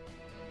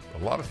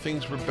 a lot of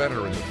things were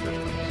better in the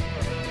 50s.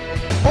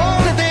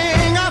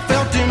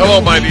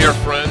 Hello, my dear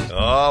friend.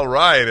 All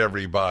right,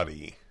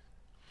 everybody.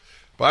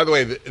 By the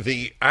way,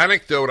 the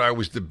anecdote I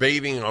was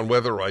debating on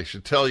whether I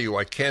should tell you,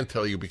 I can't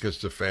tell you because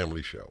it's a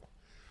family show.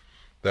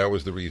 That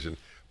was the reason.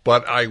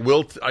 But I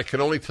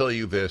can only tell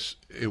you this.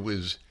 It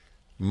was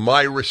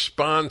my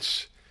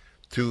response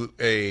to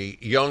a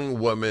young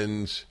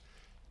woman's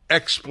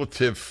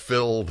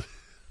expletive-filled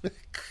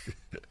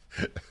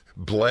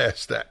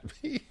blast at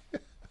me.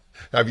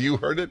 Have you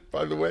heard it,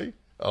 by the way?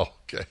 Oh,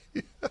 okay.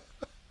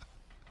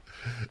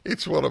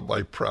 It's one of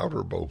my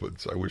prouder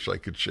moments. I wish I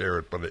could share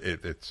it, but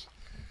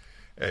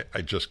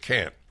I just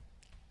can't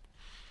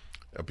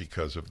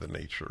because of the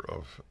nature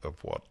of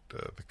what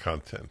the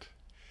content.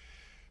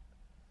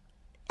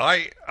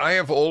 I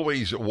have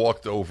always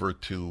walked over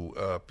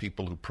to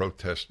people who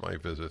protest my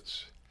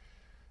visits,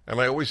 and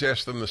I always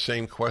ask them the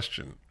same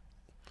question.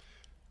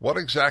 What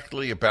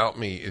exactly about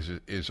me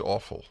is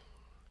awful?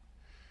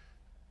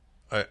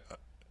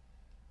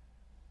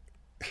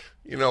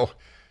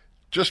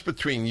 Just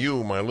between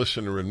you, my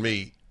listener, and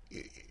me,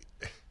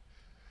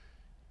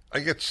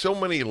 I get so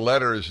many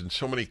letters and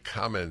so many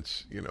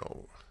comments,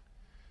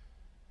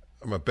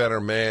 I'm a better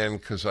man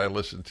because I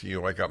listened to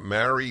you. I got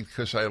married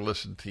because I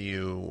listened to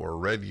you or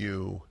read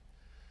you.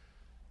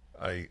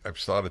 I've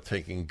started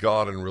taking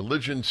God and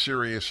religion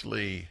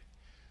seriously.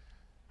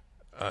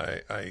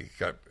 I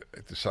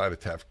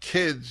decided to have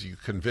kids. You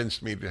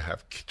convinced me to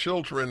have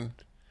children.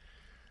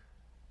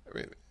 I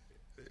mean,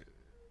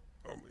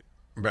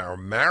 our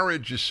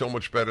marriage is so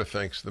much better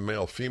thanks to the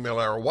male-female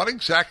hour. What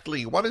is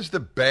the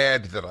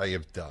bad that I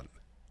have done?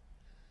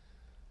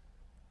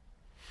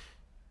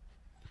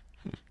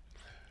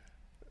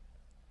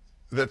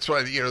 That's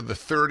why, the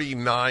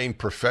 39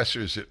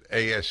 professors at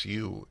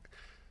ASU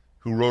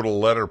who wrote a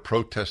letter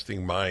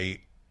protesting my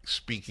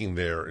speaking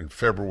there in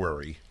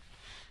February,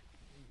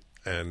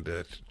 and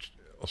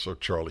also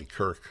Charlie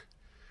Kirk,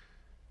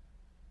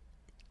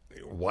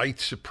 white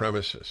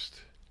supremacist.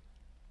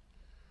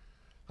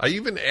 I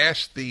even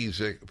asked these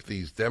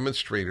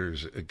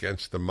demonstrators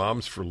against the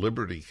Moms for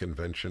Liberty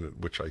convention at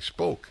which I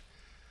spoke.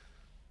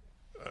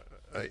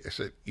 I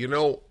said,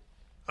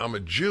 I'm a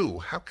Jew.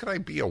 How could I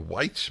be a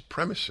white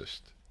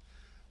supremacist?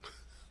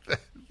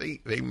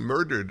 They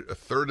murdered a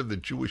third of the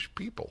Jewish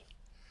people.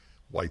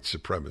 White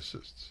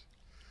supremacists.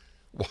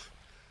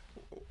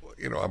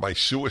 Am I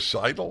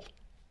suicidal?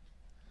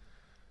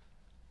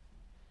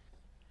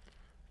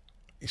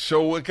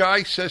 So a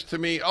guy says to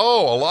me,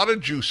 "Oh, a lot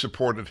of Jews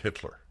supported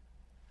Hitler."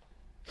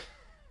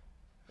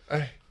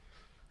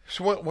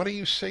 So what do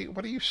you say?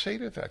 What do you say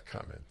to that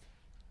comment?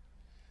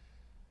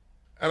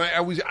 And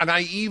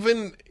I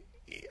even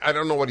I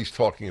don't know what he's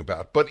talking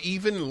about. But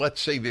even,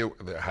 let's say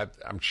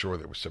I'm sure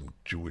there were some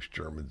Jewish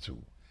Germans who,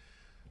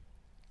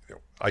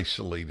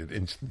 isolated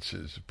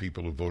instances of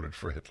people who voted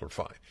for Hitler,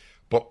 fine.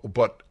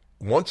 But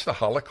once the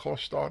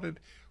Holocaust started,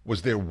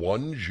 was there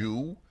one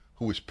Jew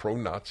who was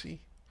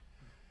pro-Nazi?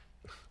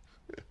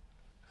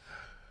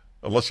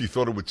 Unless he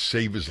thought it would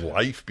save his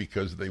life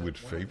because they would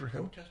favor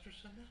him. Protesters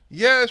said that?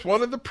 Yes,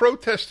 one of the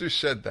protesters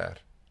said that.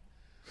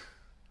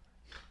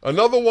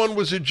 Another one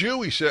was a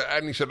Jew. He said,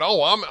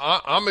 "Oh,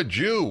 I'm a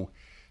Jew,"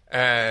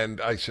 and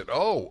I said,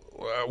 "Oh,"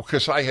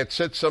 because I had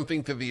said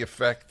something to the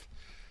effect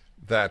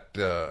that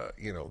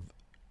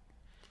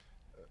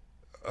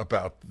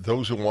about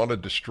those who want to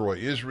destroy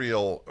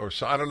Israel, or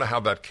so. I don't know how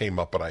that came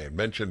up, but I had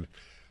mentioned,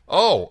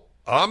 "Oh,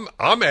 I'm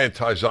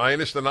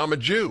anti-Zionist and I'm a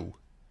Jew."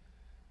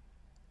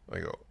 I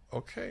go,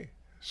 okay.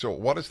 So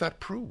what does that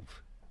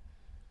prove?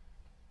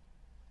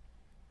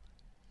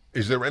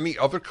 Is there any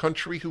other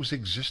country whose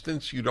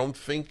existence you don't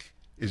think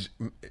is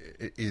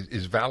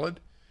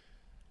valid?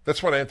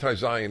 That's what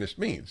anti-Zionist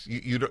means.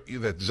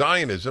 That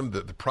Zionism,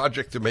 the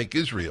project to make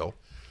Israel,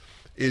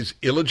 is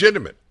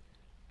illegitimate.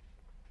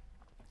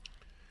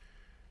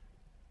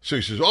 So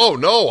he says, "Oh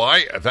no,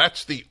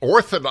 that's the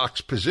Orthodox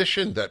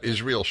position that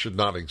Israel should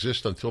not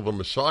exist until the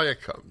Messiah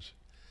comes."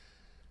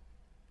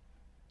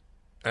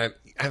 And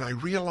I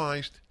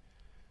realized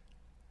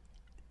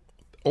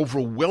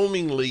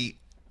overwhelmingly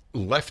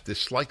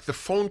leftists, like the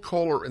phone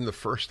caller in the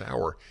first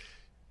hour,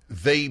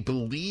 they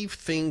believe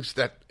things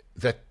that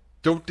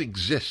don't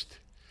exist.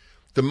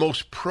 The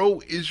most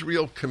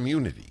pro-Israel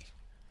community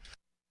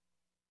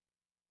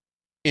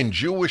in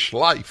Jewish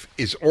life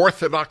is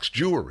Orthodox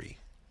Jewry.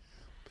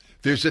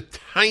 There's a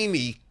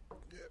tiny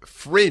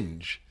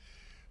fringe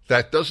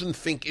that doesn't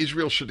think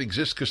Israel should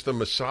exist because the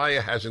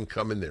Messiah hasn't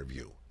come in their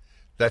view.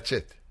 That's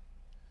it.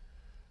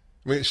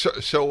 I mean,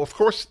 so of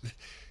course,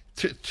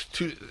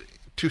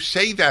 to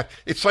say that,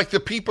 it's like the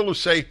people who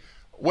say,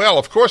 well,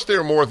 of course there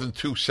are more than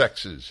two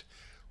sexes.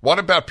 What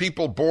about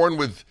people born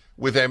with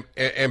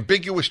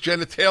ambiguous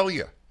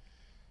genitalia?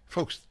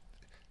 Folks,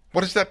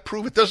 what does that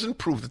prove? It doesn't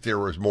prove that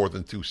there is more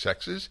than two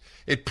sexes.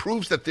 It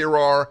proves that there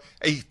are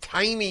a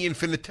tiny,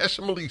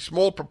 infinitesimally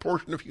small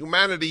proportion of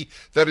humanity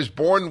that is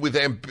born with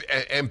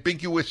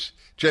ambiguous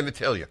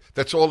genitalia.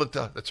 That's all it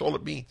does. That's all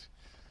it means.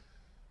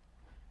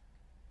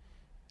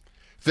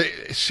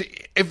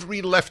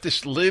 Every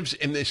leftist lives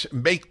in this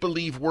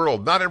make-believe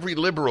world. Not every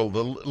liberal.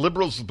 The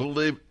liberals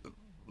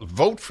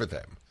vote for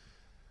them.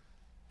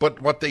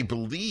 But what they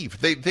believe,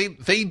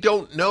 they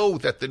don't know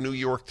that the New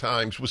York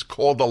Times was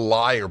called a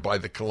liar by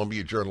the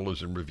Columbia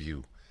Journalism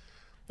Review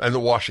and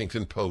the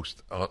Washington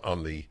Post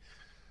on the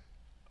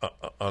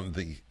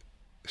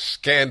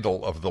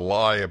scandal of the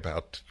lie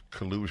about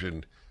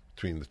collusion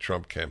between the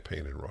Trump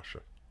campaign and Russia.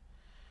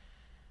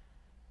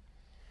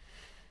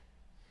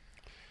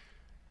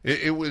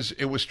 It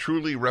was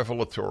truly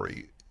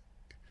revelatory.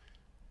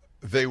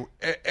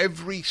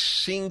 Every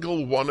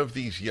single one of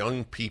these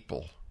young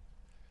people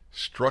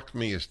struck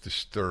me as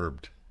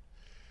disturbed,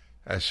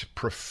 as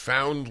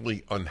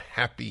profoundly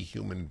unhappy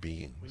human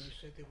beings. When you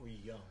said they were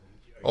young.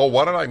 Oh,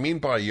 what did I mean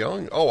by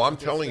young? Oh, I'm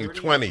telling you,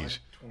 20s.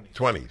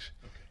 20s. Okay.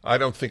 I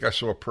don't think I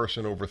saw a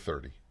person over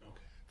 30. Okay.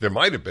 There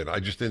might have been. I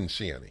just didn't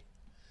see any.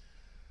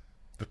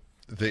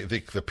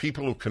 The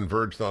people who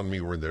converged on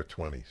me were in their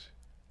 20s.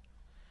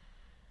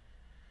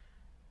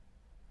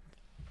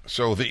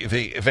 So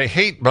they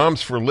hate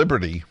Moms for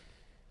Liberty,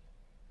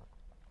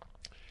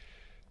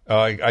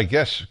 I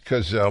guess,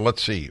 because,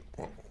 let's see,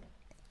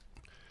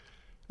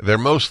 they're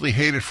mostly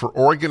hated for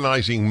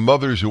organizing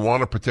mothers who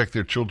want to protect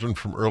their children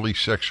from early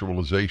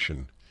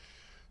sexualization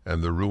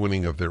and the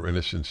ruining of their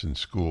innocence in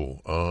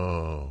school.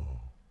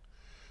 Oh,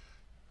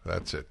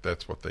 that's it.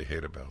 That's what they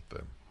hate about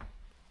them.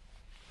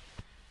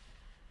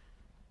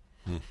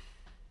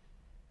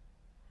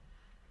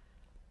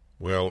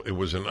 Well, it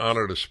was an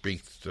honor to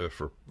speak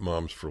for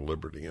Moms for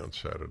Liberty on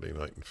Saturday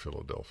night in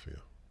Philadelphia.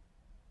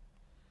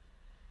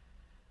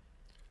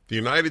 The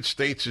United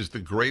States is the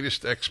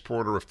greatest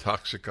exporter of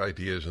toxic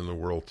ideas in the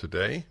world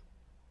today,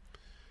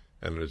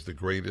 and it is the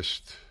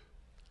greatest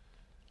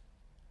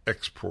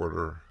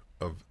exporter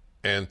of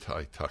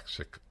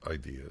anti-toxic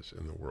ideas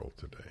in the world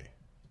today.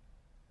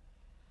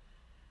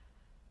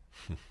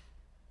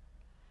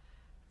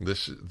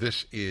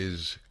 This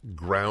is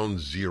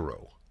ground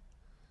zero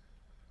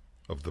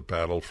of the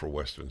battle for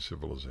Western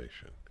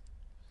civilization.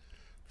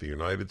 The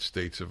United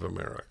States of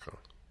America,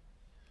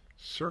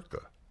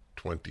 circa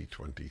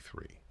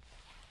 2023.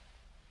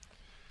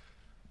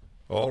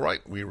 All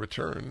right, we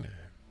return.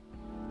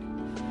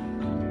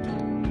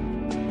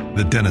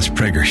 The Dennis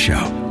Prager Show.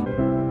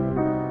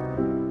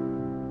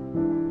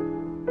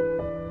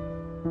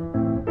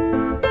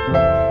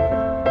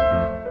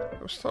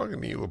 I was talking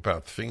to you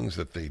about things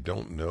that they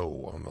don't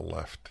know on the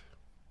left.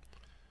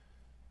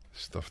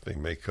 Stuff they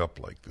make up,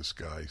 like this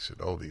guy said,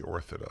 oh, the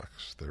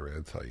Orthodox, they're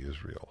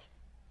anti-Israel.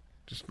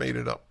 Just made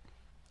it up.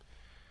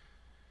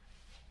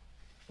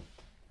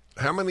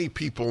 How many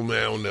people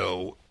now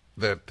know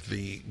that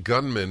the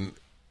gunman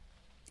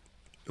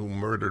who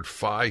murdered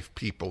 5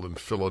 people in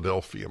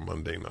Philadelphia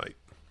Monday night.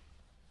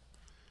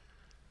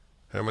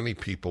 How many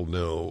people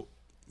know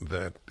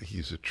that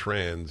he's a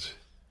trans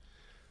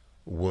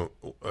woman,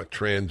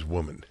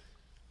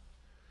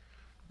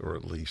 or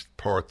at least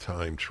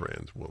part-time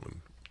trans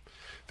woman?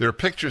 There are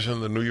pictures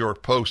in the New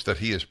York Post that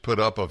he has put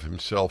up of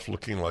himself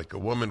looking like a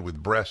woman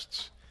with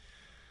breasts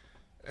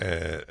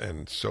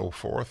and so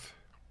forth.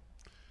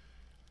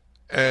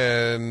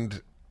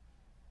 And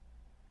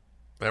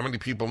how many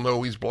people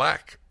know he's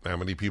black? How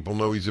many people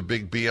know he's a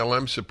big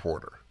BLM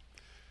supporter?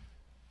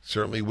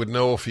 Certainly would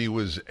know if he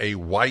was a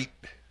white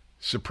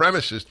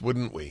supremacist,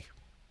 wouldn't we?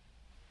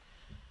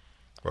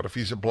 What if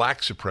he's a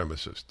black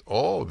supremacist?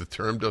 Oh, the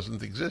term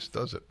doesn't exist,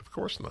 does it? Of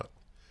course not.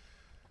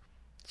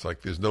 It's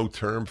like there's no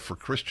term for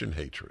Christian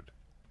hatred.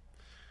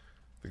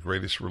 The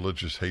greatest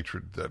religious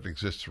hatred that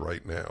exists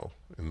right now,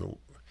 in the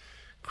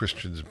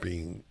Christians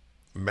being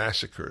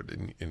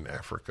massacred in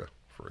Africa,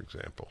 for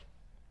example.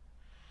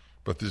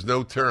 But there's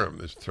no term.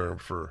 There's a term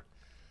for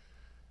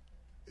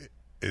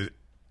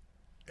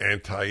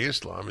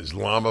anti-Islam,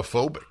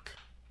 Islamophobic.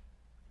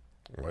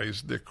 Why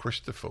is there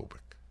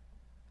Christophobic?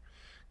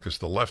 Because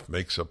the left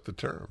makes up the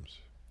terms.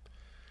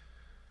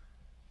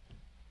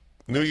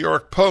 New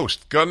York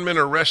Post, gunman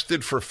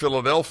arrested for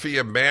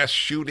Philadelphia mass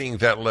shooting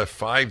that left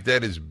 5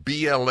 dead is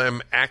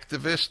BLM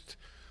activist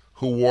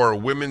who wore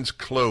women's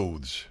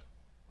clothes.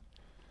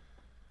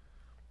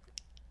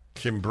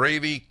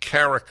 Kimbrady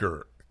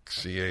Carriker,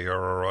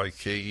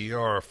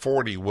 Carriker,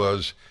 40,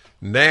 was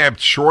nabbed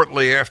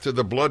shortly after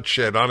the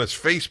bloodshed. On his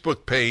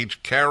Facebook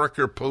page,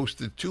 Carriker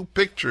posted 2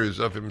 pictures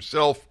of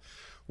himself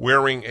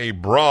wearing a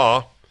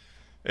bra,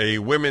 a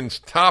women's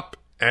top,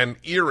 and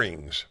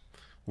earrings,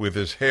 with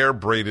his hair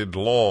braided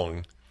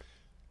long,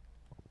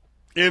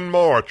 in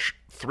March,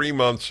 3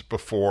 months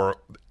before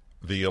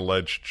the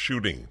alleged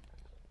shooting.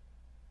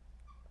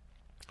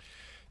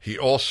 He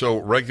also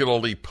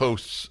regularly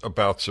posts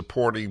about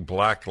supporting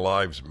Black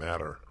Lives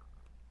Matter.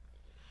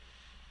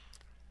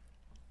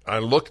 I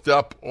looked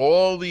up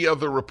all the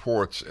other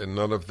reports, and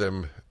none of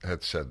them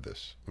had said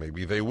this.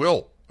 Maybe they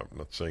will. I'm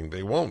not saying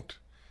they won't.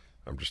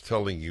 I'm just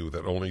telling you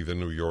that only the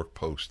New York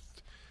Post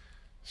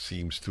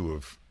seems to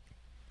have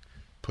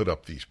put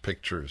up these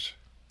pictures.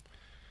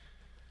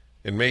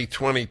 In May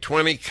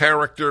 2020,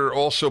 Carriker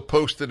also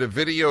posted a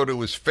video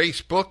to his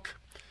Facebook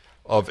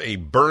of a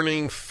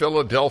burning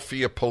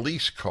Philadelphia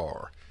police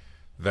car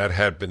that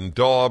had been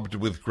daubed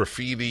with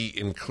graffiti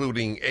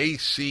including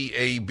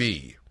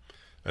ACAB,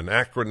 an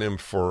acronym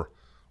for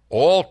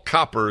All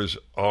Coppers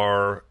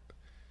Are...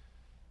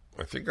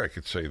 I think I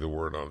could say the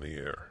word on the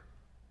air.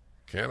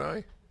 Can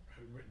I?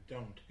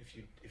 Don't, if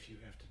you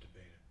have to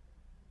debate it.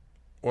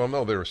 Well,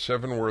 no, there are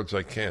 7 words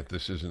I can't.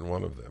 This isn't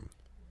one of them.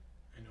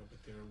 I know,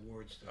 but there are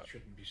words that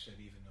shouldn't be said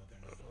even though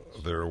they're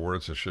not. There are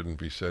words that shouldn't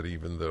be said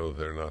even though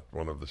they're not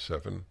one of the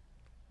 7.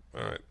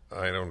 All right,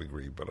 I don't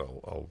agree, but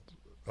I'll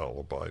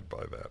abide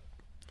by that.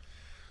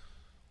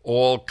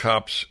 All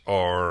cops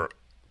are...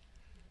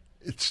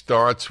 It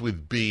starts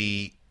with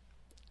B.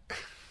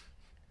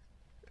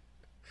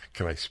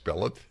 Can I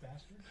spell it?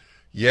 Bastard?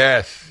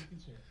 Yes. You can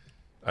say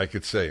it. I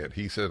could say it.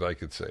 He said I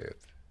could say it.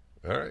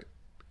 All right.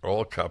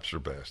 All cops are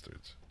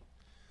bastards.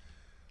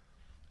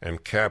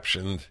 And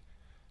captioned,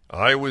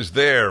 I was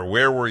there.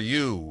 Where were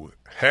you?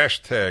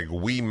 Hashtag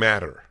we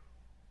matter.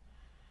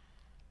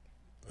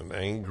 An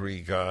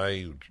angry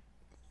guy who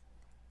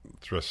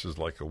dresses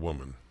like a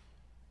woman.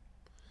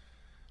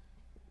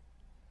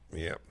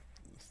 Yep.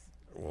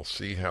 We'll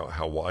see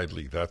how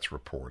widely that's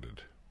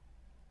reported.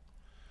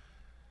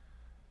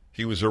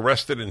 He was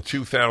arrested in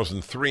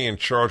 2003 and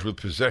charged with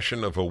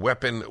possession of a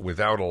weapon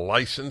without a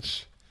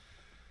license,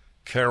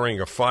 carrying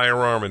a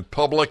firearm in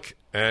public,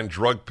 and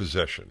drug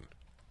possession.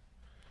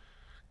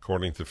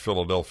 According to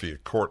Philadelphia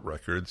court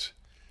records,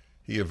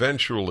 he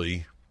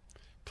eventually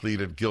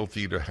pleaded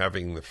guilty to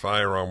having the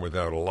firearm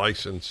without a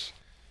license.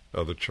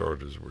 Other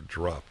charges were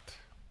dropped.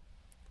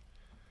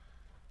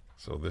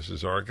 So this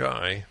is our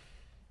guy.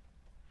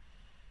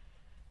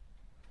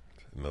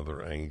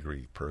 Another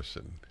angry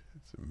person.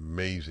 It's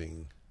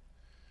amazing.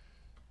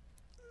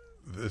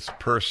 This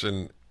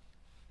person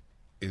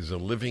is a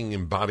living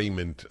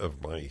embodiment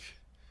of my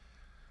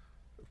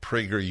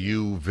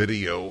PragerU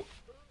video.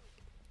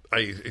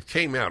 It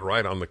came out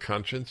right on the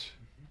conscience,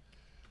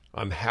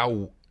 on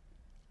how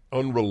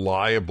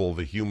unreliable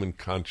the human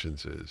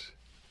conscience is.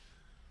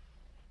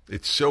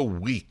 It's so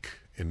weak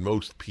in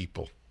most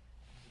people.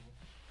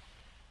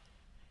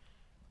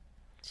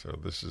 So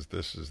this is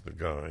the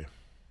guy.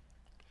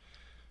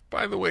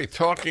 By the way,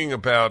 talking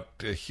about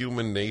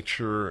human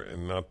nature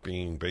and not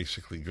being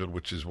basically good,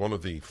 which is one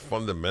of the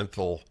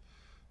fundamental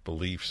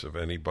beliefs of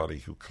anybody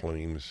who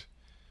claims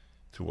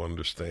to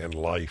understand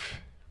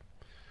life.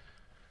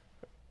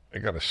 I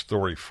got a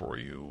story for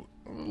you,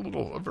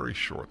 a very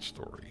short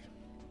story,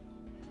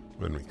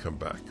 when we come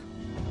back.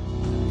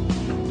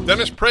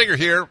 Dennis Prager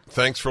here.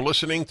 Thanks for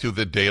listening to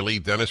the Daily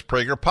Dennis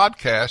Prager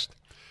Podcast.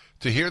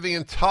 To hear the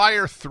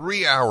entire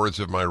 3 hours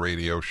of my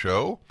radio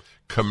show,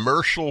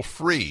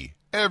 commercial-free,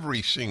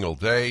 every single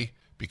day,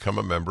 become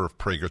a member of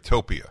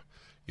Pragertopia.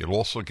 You'll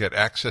also get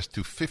access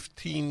to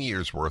 15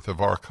 years' worth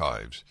of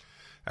archives,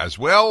 as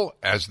well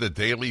as the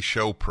daily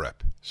show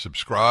prep.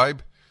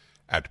 Subscribe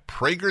at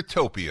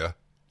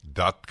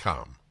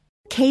Pragertopia.com.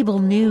 Cable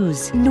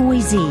news,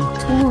 noisy,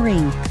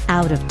 boring,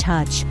 out of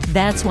touch.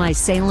 That's why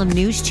Salem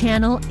News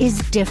Channel is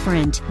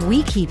different.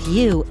 We keep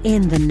you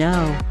in the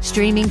know.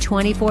 Streaming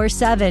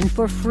 24/7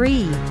 for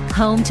free.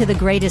 Home to the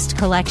greatest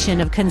collection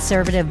of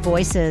conservative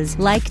voices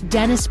like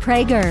Dennis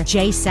Prager,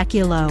 Jay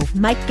Sekulow,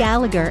 Mike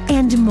Gallagher,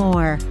 and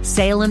more.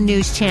 Salem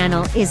News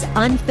Channel is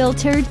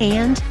unfiltered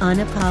and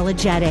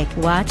unapologetic.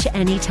 Watch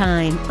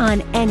anytime,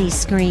 on any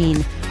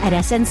screen, at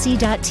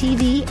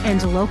snc.tv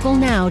and Local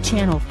Now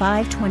Channel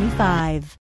 525.